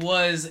Dogs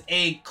was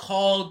a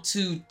call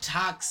to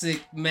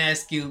toxic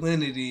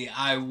masculinity,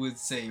 I would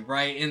say,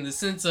 right? In the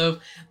sense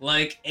of,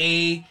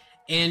 a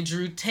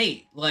Andrew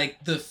Tate,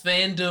 the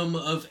fandom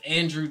of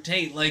Andrew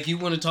Tate. You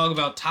want to talk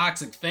about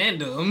toxic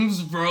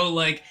fandoms, bro,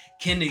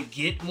 can it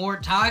get more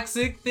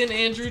toxic than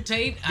Andrew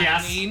Tate?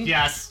 Yes, I mean,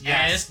 yes,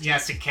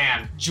 it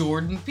can.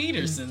 Jordan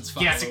Peterson's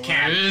followers. Yes, it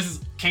can.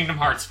 Kingdom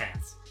Hearts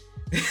fans.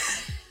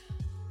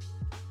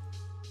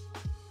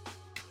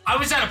 I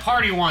was at a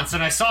party once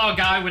and I saw a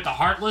guy with a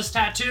Heartless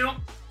tattoo,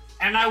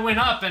 and I went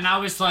up and I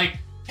was like,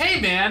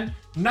 "Hey man,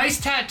 nice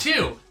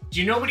tattoo." Do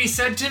you know what he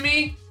said to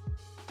me?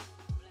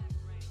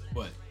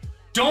 What?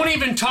 Don't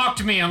even talk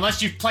to me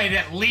unless you've played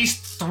at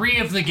least 3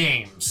 of the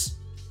games.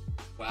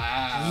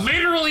 Wow.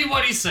 Literally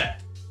what he said.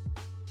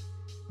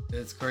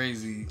 That's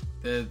crazy.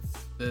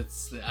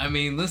 That's I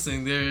mean,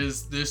 listen,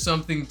 there's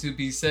something to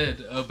be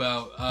said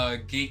about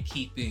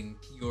gatekeeping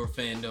your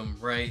fandom,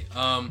 right?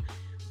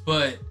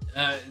 But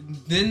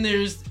then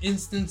there's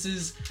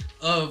instances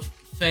of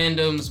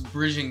fandoms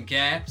bridging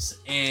gaps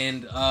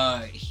and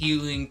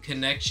healing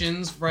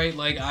connections, right?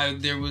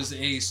 There was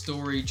a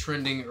story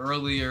trending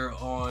earlier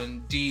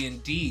on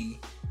D&D,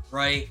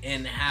 right?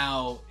 And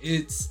how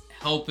it's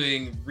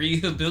helping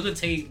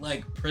rehabilitate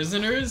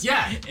prisoners.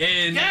 Yeah.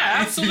 And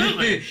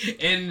absolutely.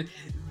 And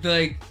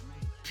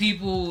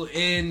people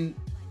in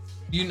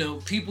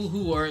people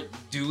who are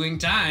doing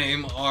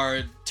time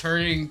are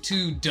turning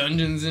to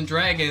Dungeons and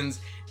Dragons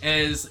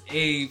as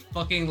a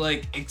fucking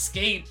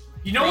escape.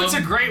 You know what's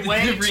a great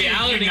way to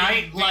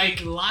unite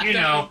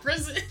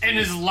prison. An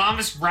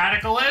Islamist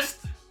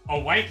radicalist, a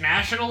white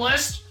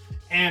nationalist,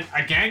 and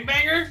a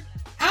gangbanger?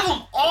 Have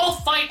them all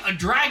fight a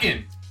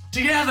dragon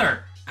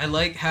together. I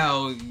like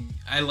how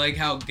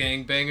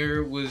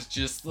gangbanger was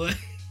just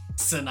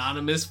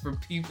synonymous for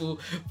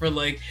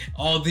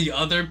all the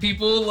other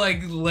people,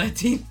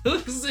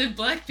 Latinos and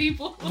black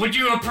people. Would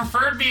you have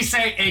preferred me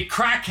say a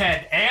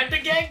crackhead and a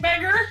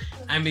gangbanger?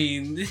 I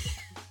mean,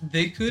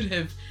 they could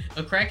have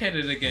a crackhead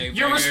and a gangbanger.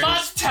 Your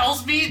response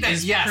tells me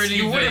that yes,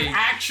 you would have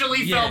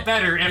actually felt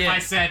better if I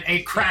said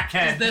a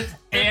crackhead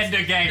and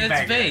a gangbanger.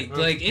 That's vague.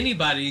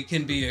 Anybody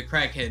can be a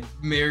crackhead.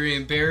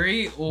 Marion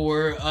Barry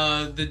or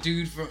the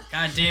dude from...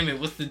 God damn it,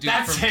 what's the dude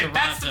from Toronto?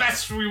 That's the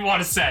message we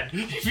want to send.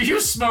 If you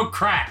smoke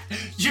crack,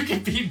 you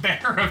can be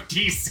mayor of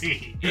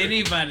DC.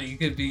 Anybody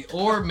could be...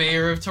 Or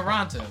mayor of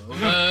Toronto.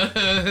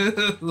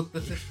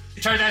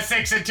 Turn that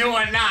 6 into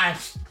a 9.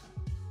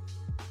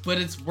 But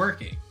it's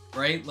working,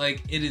 right?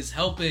 It is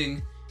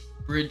helping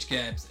bridge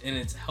gaps, and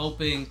it's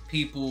helping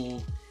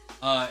people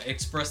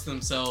express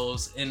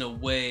themselves in a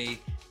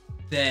way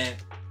that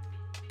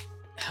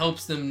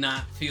helps them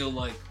not feel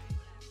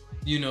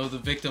the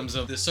victims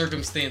of the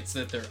circumstance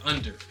that they're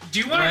under. Do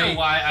you want to know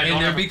why I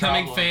don't have a problem?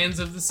 And they're becoming fans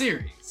of the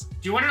series.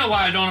 Do you want to know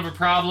why I don't have a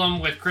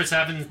problem with Chris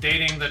Evans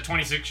dating the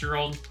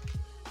 26-year-old?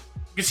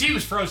 Because he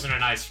was frozen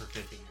in ice for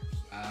 50 years.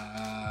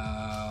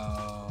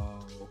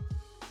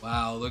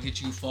 Wow, look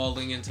at you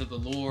falling into the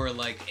lore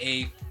like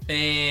a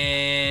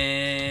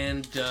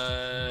fan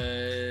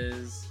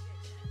does.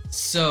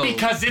 So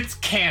Because it's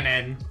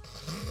canon.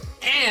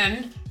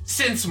 And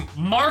since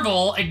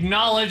Marvel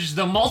acknowledged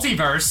the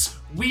multiverse,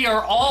 we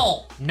are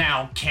all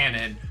now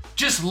canon.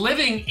 Just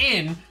living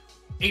in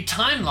a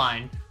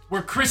timeline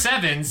where Chris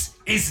Evans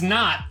is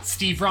not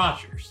Steve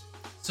Rogers.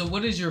 So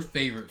what is your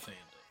favorite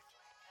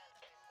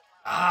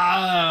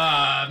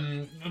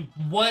fandom?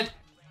 What?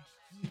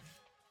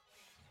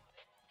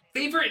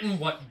 Favorite in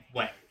what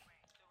way?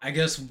 I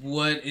guess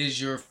what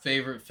is your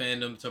favorite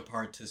fandom to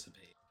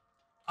participate?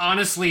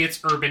 Honestly, it's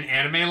Urban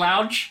Anime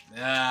Lounge.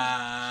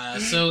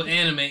 So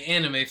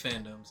anime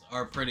fandoms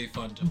are pretty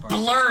fun to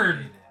participate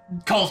Blurred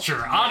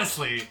culture,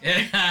 honestly.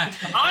 in.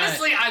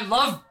 Honestly, I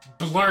love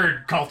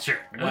blurred culture.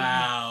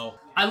 Wow.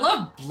 I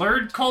love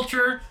blurred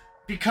culture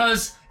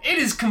because it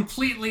is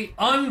completely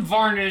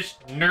unvarnished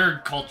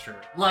nerd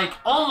culture. Like,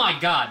 oh my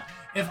god,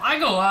 if I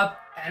go up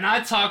and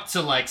I talk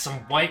to like some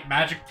white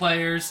Magic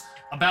players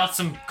about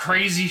some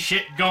crazy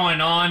shit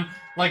going on,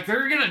 like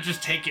they're gonna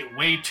just take it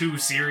way too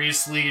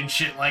seriously and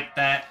shit like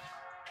that.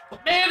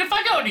 But man, if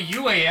I go to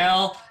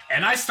UAL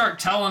and I start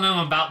telling them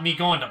about me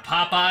going to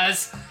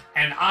Popeyes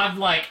and I'm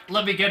like,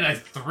 let me get a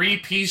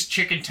 3-piece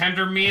chicken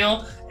tender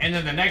meal, and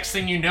then the next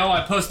thing you know,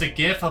 I post a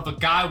gif of a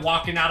guy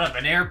walking out of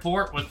an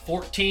airport with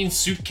 14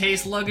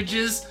 suitcase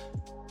luggages,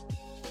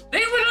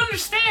 they would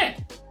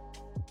understand.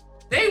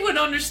 They would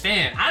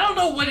understand. I don't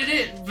know what it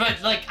is,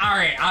 but like,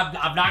 alright,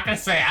 I'm not gonna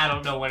say I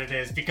don't know what it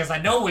is, because I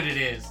know what it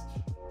is.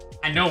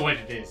 I know what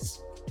it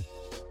is.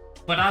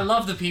 But I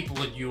love the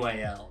people at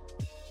UAL.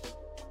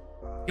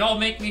 Y'all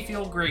make me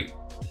feel great.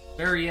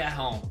 Very at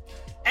home.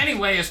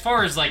 Anyway, as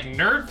far as like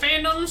nerd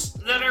fandoms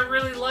that I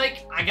really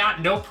like, I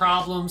got no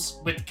problems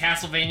with the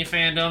Castlevania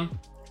fandom.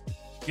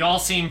 Y'all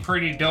seem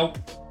pretty dope.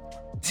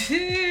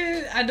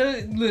 I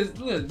don't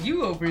look,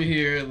 you over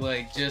here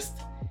like just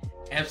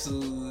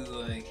absolutely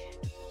like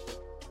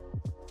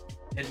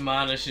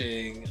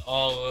admonishing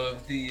all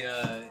of the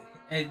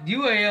and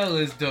UAL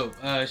is dope.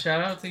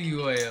 Shout out to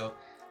UAL.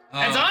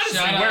 That's honestly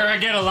where I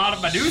get a lot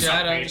of my news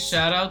updates.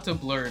 Shout out to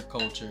Blurred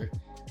Culture.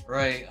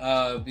 Right,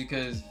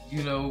 because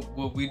you know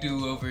what we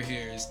do over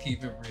here is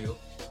keep it real,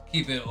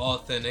 keep it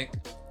authentic.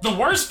 The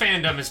worst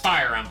fandom is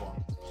Fire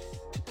Emblem.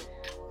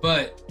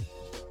 But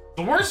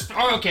the worst.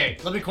 Oh, okay,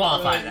 let me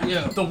qualify that.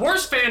 Yeah. The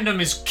worst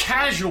fandom is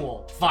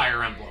casual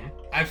Fire Emblem.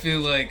 I feel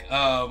like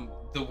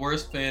the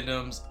worst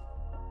fandoms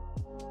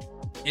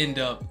end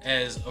up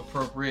as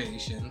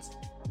appropriations,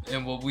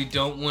 and what we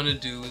don't want to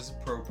do is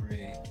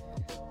appropriate.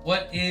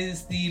 What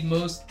is the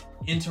most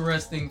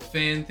interesting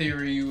fan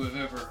theory you have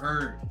ever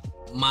heard?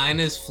 Mine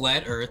is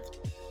flat earth.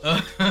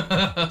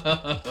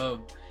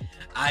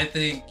 I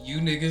think you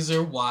niggas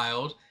are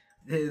wild.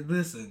 Hey,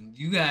 listen,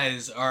 you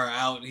guys are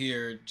out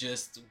here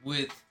just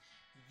with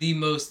the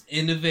most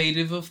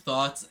innovative of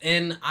thoughts,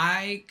 and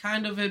I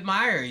kind of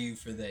admire you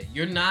for that.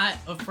 You're not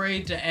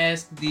afraid to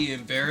ask the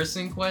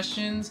embarrassing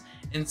questions,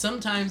 and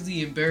sometimes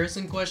the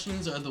embarrassing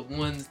questions are the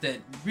ones that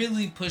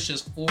really push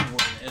us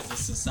forward as a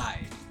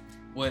society.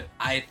 What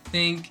I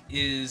think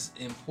is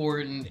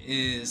important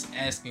is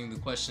asking the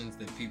questions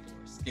that people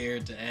are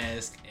scared to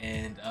ask,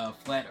 and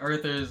flat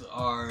earthers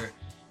are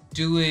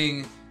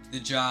doing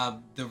the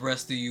job the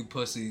rest of you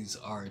pussies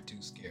are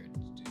too scared to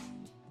do.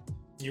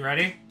 You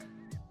ready?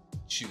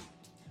 Shoot.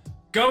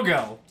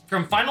 Go-Go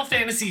from Final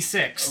Fantasy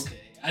VI.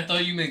 Okay, I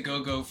thought you meant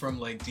Go-Go from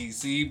like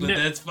DC, but No,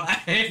 that's fine.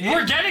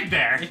 We're getting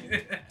there.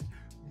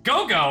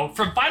 Go-Go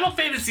from Final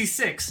Fantasy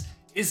VI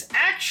is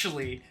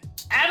actually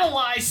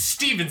Adlai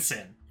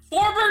Stevenson,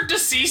 former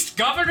deceased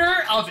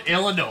governor of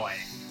Illinois.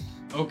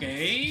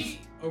 Okay,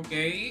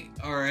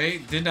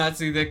 alright. Did not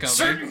see that coming.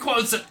 Certain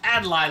quotes of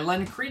Adlai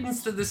lend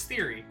credence to this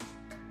theory.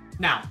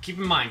 Now, keep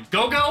in mind,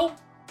 Go-Go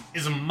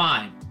is a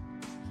mime.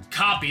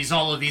 Copies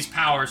all of these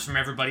powers from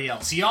everybody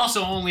else. He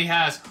also only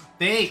has...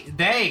 They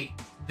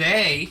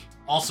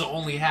also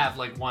only have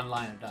like one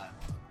line of dialogue.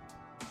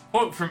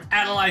 Quote from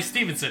Adlai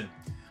Stevenson.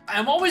 I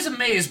am always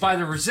amazed by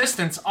the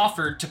resistance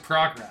offered to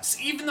progress,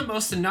 even the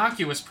most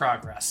innocuous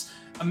progress.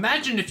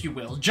 Imagine, if you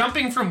will,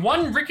 jumping from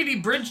one rickety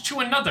bridge to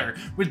another,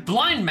 with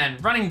blind men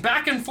running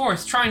back and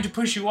forth trying to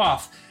push you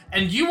off,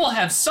 and you will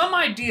have some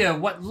idea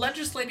what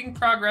legislating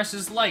progress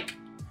is like.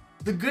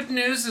 The good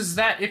news is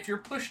that if you're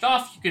pushed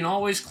off, you can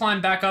always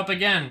climb back up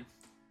again.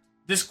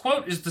 This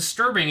quote is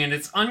disturbing in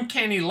its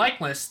uncanny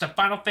likeness to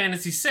Final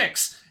Fantasy VI.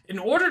 In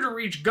order to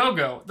reach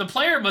Go-Go, the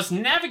player must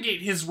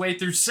navigate his way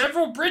through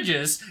several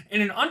bridges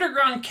in an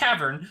underground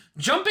cavern,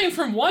 jumping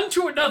from one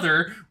to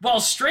another, while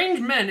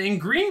strange men in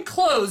green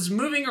clothes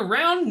moving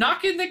around,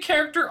 knocking the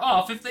character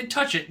off if they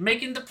touch it,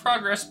 making the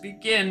progress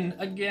begin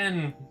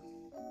again.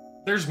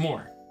 There's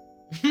more.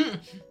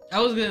 I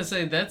was gonna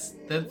say that's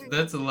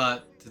a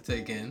lot to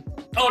take in.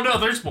 Oh no,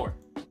 there's more.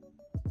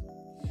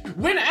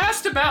 When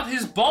asked about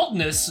his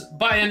baldness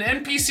by an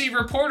NPC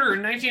reporter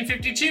in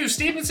 1952,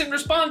 Stevenson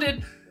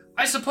responded,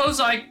 I suppose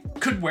I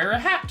could wear a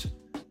hat,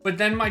 but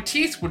then my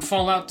teeth would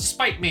fall out to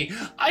spite me.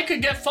 I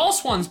could get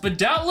false ones, but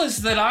doubtless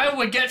that I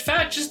would get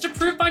fat just to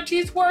prove my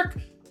teeth work.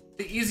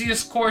 The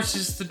easiest course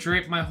is to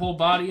drape my whole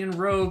body in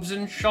robes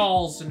and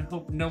shawls and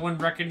hope no one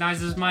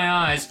recognizes my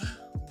eyes.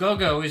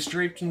 Gogo is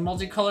draped in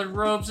multicolored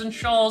robes and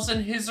shawls,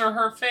 and his or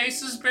her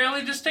face is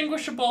barely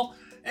distinguishable.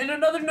 In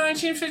another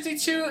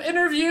 1952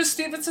 interview,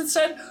 Stevenson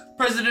said,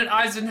 President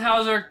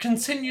Eisenhower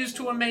continues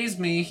to amaze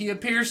me. He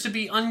appears to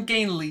be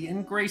ungainly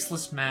and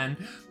graceless man,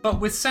 but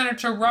with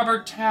Senator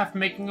Robert Taft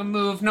making a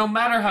move, no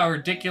matter how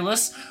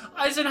ridiculous,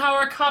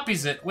 Eisenhower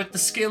copies it with the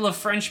skill of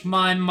French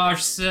mime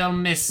Marcel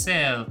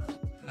Messel.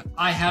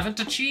 I haven't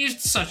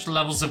achieved such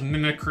levels of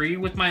mimicry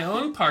with my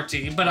own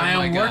party, but I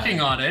am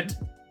working on it.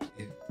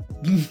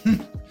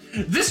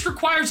 This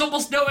requires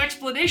almost no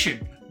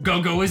explanation.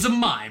 Gogo is a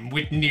mime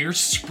with near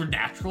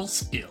supernatural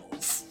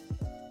skills.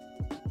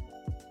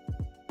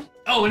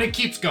 Oh, and it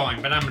keeps going,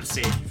 but I'm gonna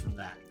save you from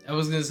that. I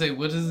was gonna say,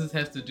 what does this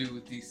have to do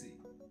with DC?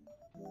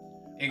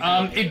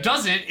 It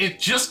doesn't. It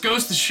just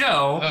goes to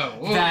show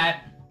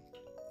that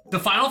the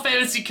Final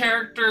Fantasy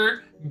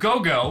character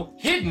Gogo,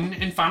 hidden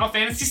in Final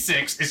Fantasy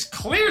VI, is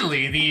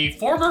clearly the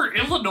former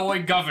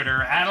Illinois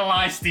governor,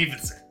 Adlai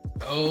Stevenson.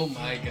 Oh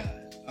my god.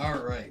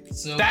 Alright,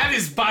 so... That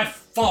is by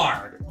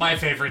far my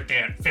favorite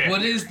fan.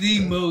 What is the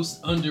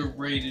most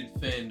underrated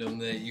fandom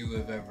that you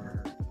have ever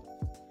heard?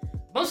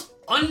 Most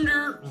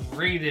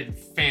underrated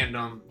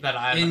fandom that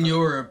I've In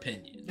your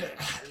opinion.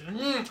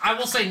 I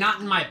will say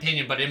not in my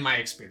opinion, but in my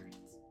experience.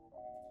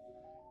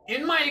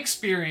 In my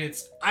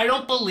experience, I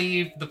don't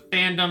believe the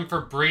fandom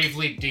for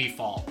Bravely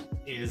Default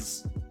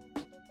is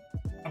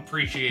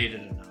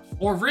appreciated enough.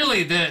 Or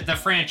really the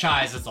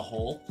franchise as a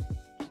whole.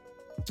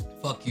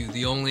 Fuck you.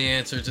 The only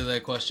answer to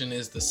that question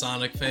is the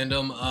Sonic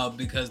fandom,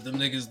 because them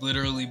niggas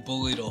literally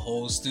bullied a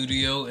whole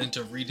studio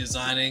into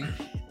redesigning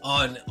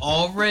on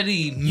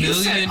already million... You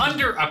said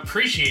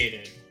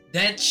underappreciated.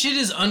 That shit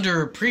is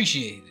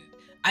underappreciated.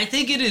 I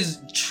think it is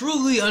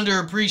truly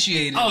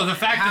underappreciated. Oh, the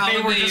fact that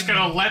they were just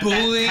gonna let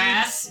that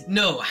pass?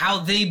 No, how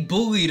they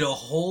bullied a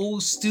whole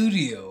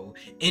studio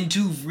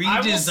into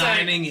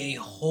redesigning a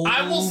whole movie.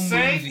 I will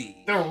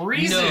say the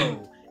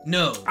reason...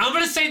 No. I'm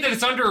gonna say that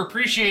it's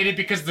underappreciated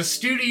because the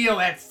studio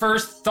at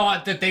first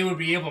thought that they would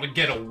be able to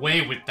get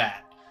away with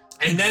that.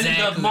 And then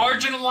the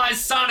marginalized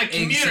Sonic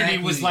community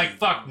was like,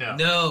 fuck no.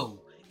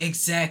 No,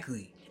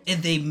 exactly.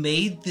 And they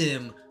made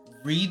them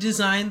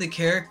redesign the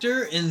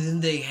character, and then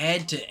they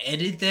had to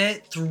edit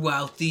that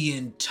throughout the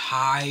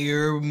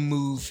entire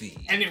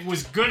movie. And it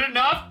was good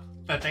enough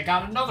that they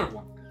got another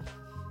one.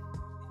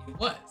 It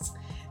was.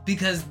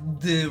 Because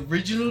the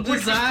original design...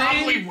 Which was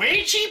probably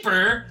way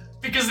cheaper...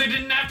 Because they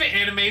didn't have to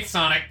animate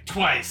Sonic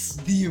twice.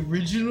 The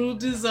original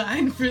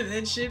design for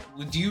that shit,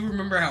 do you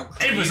remember how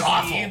crazy... It was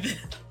awful.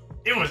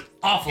 It was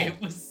awful. It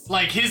was...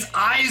 Like, his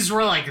eyes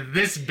were like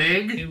this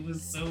big. It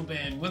was so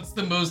bad. What's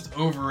the most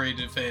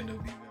overrated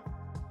fandom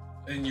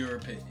in your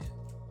opinion?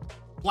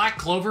 Black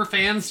Clover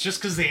fans,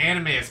 just because the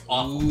anime is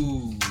awful.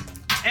 Ooh.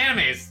 Anime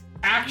is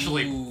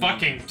actually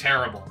fucking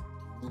terrible.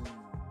 Ooh.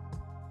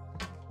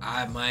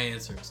 My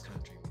answer is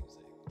country music.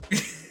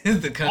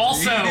 The country,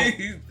 also,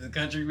 the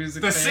country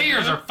music. The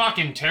singers are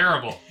fucking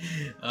terrible.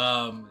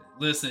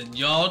 Listen,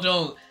 y'all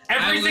don't.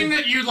 Everything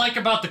that you like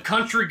about the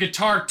country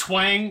guitar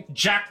twang,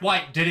 Jack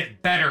White did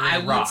it better in rock.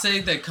 I would say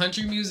that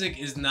country music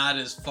is not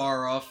as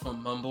far off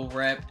from mumble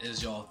rap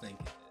as y'all think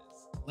it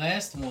is.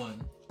 Last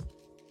one.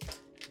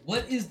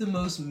 What is the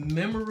most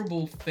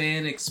memorable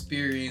fan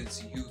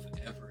experience you've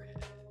ever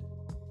had?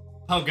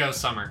 Pogo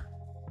Summer.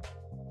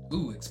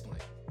 Ooh, explain.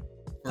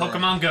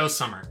 Pokemon Go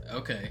Summer.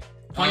 Okay.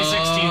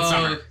 2016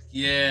 summer.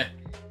 Yeah.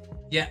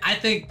 Yeah, I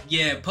think,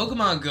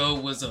 Pokemon Go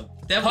was a...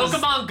 That was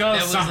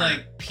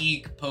like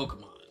peak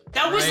Pokemon.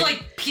 That was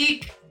like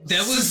peak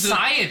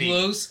society.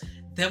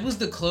 That was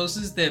the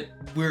closest that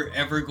we're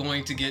ever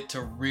going to get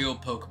to real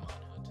Pokemon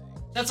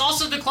hunting. That's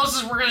also the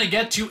closest we're going to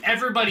get to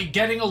everybody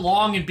getting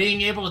along and being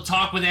able to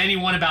talk with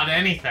anyone about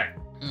anything.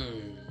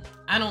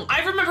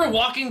 I remember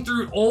walking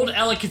through old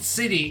Ellicott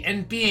City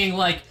and being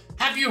like,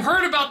 have you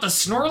heard about the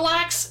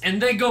Snorlax?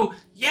 And they go,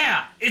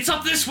 yeah, it's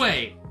up this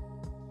way.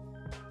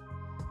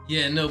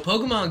 Yeah, no,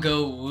 Pokemon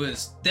Go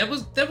was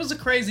a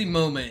crazy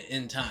moment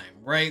in time,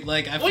 right?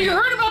 Like, you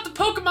heard about the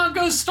Pokemon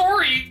Go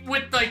story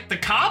with like the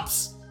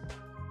cops?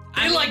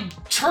 They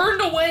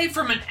turned away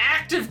from an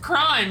active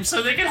crime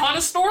so they could hunt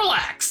a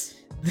Snorlax.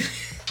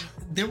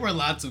 There were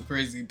lots of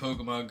crazy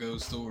Pokemon Go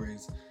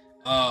stories.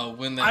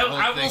 When that whole thing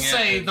I will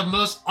say happened. the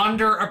most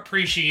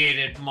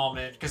underappreciated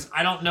moment, because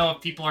I don't know if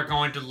people are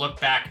going to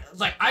look back.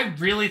 Like, I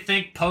really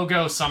think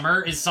Pogo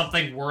Summer is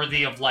something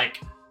worthy of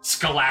like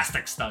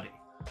scholastic study.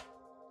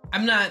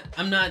 I'm not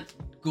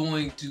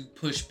going to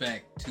push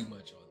back too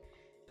much on it.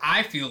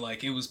 I feel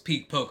like it was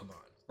peak Pokemon,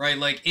 right?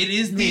 Like, it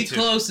is the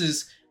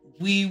closest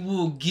we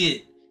will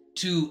get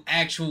to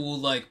actual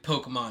like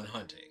Pokemon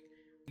hunting.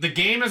 The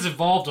game has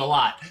evolved a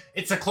lot.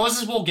 It's the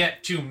closest we'll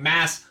get to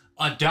mass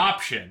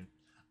adoption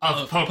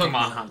of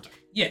Pokemon hunting.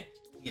 Yeah.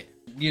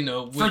 You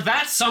know, for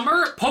that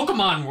summer,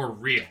 Pokemon were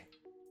real.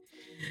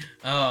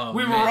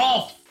 We were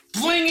all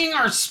flinging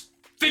our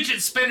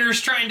fidget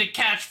spinners trying to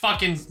catch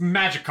fucking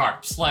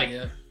Magikarps. Like,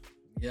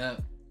 yeah,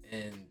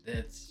 and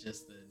that's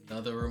just the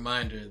Another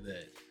reminder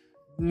that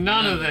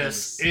none of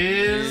this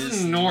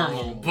is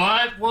normal.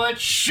 But what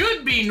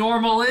should be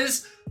normal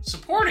is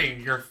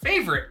supporting your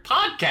favorite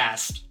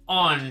podcast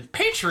on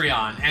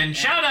Patreon. And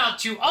shout out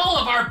to all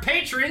of our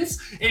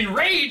patrons,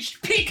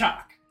 Enraged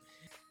Peacock.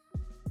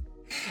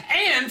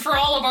 And for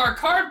all of our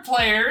card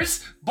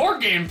players,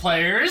 board game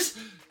players,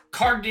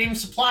 card game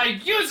supply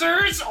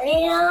users,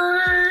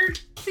 or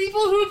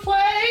people who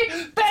play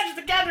Magic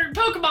the Gathering,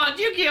 Pokemon,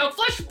 Yu-Gi-Oh!,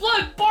 Flesh and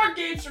Blood, board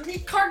games, or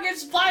need card game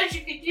supplies,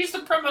 you can use the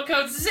promo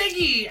code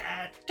ZIGGY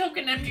at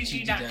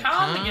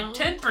tokenmtg.com to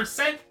get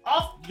 10%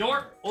 off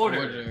your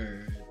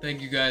order.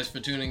 Thank you guys for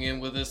tuning in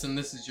with us, and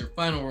this is your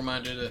final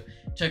reminder to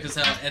check us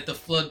out at the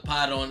Flood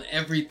Pod on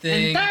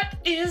everything. And that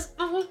is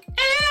on everything.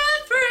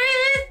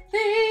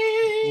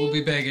 We'll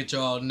be back at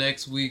y'all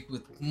next week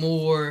with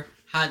more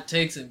hot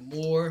takes and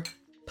more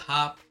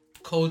pop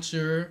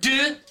culture.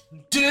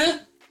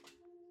 Deuces.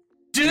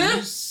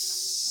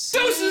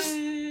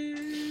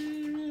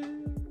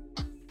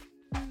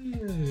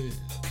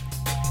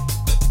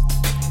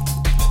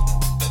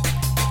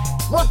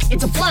 Look,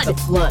 it's a flood. The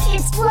flood.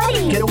 It's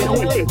flooding. Get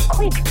away.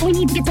 Quick, we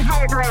need to get to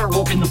higher ground.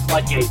 Open the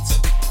floodgates.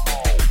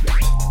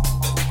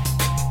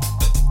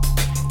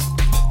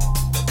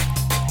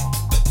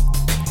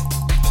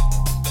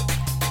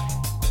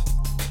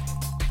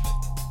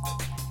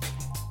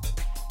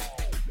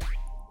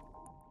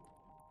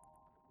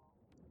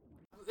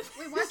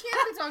 Wait, why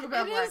can't we talk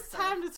about It black is stuff? time to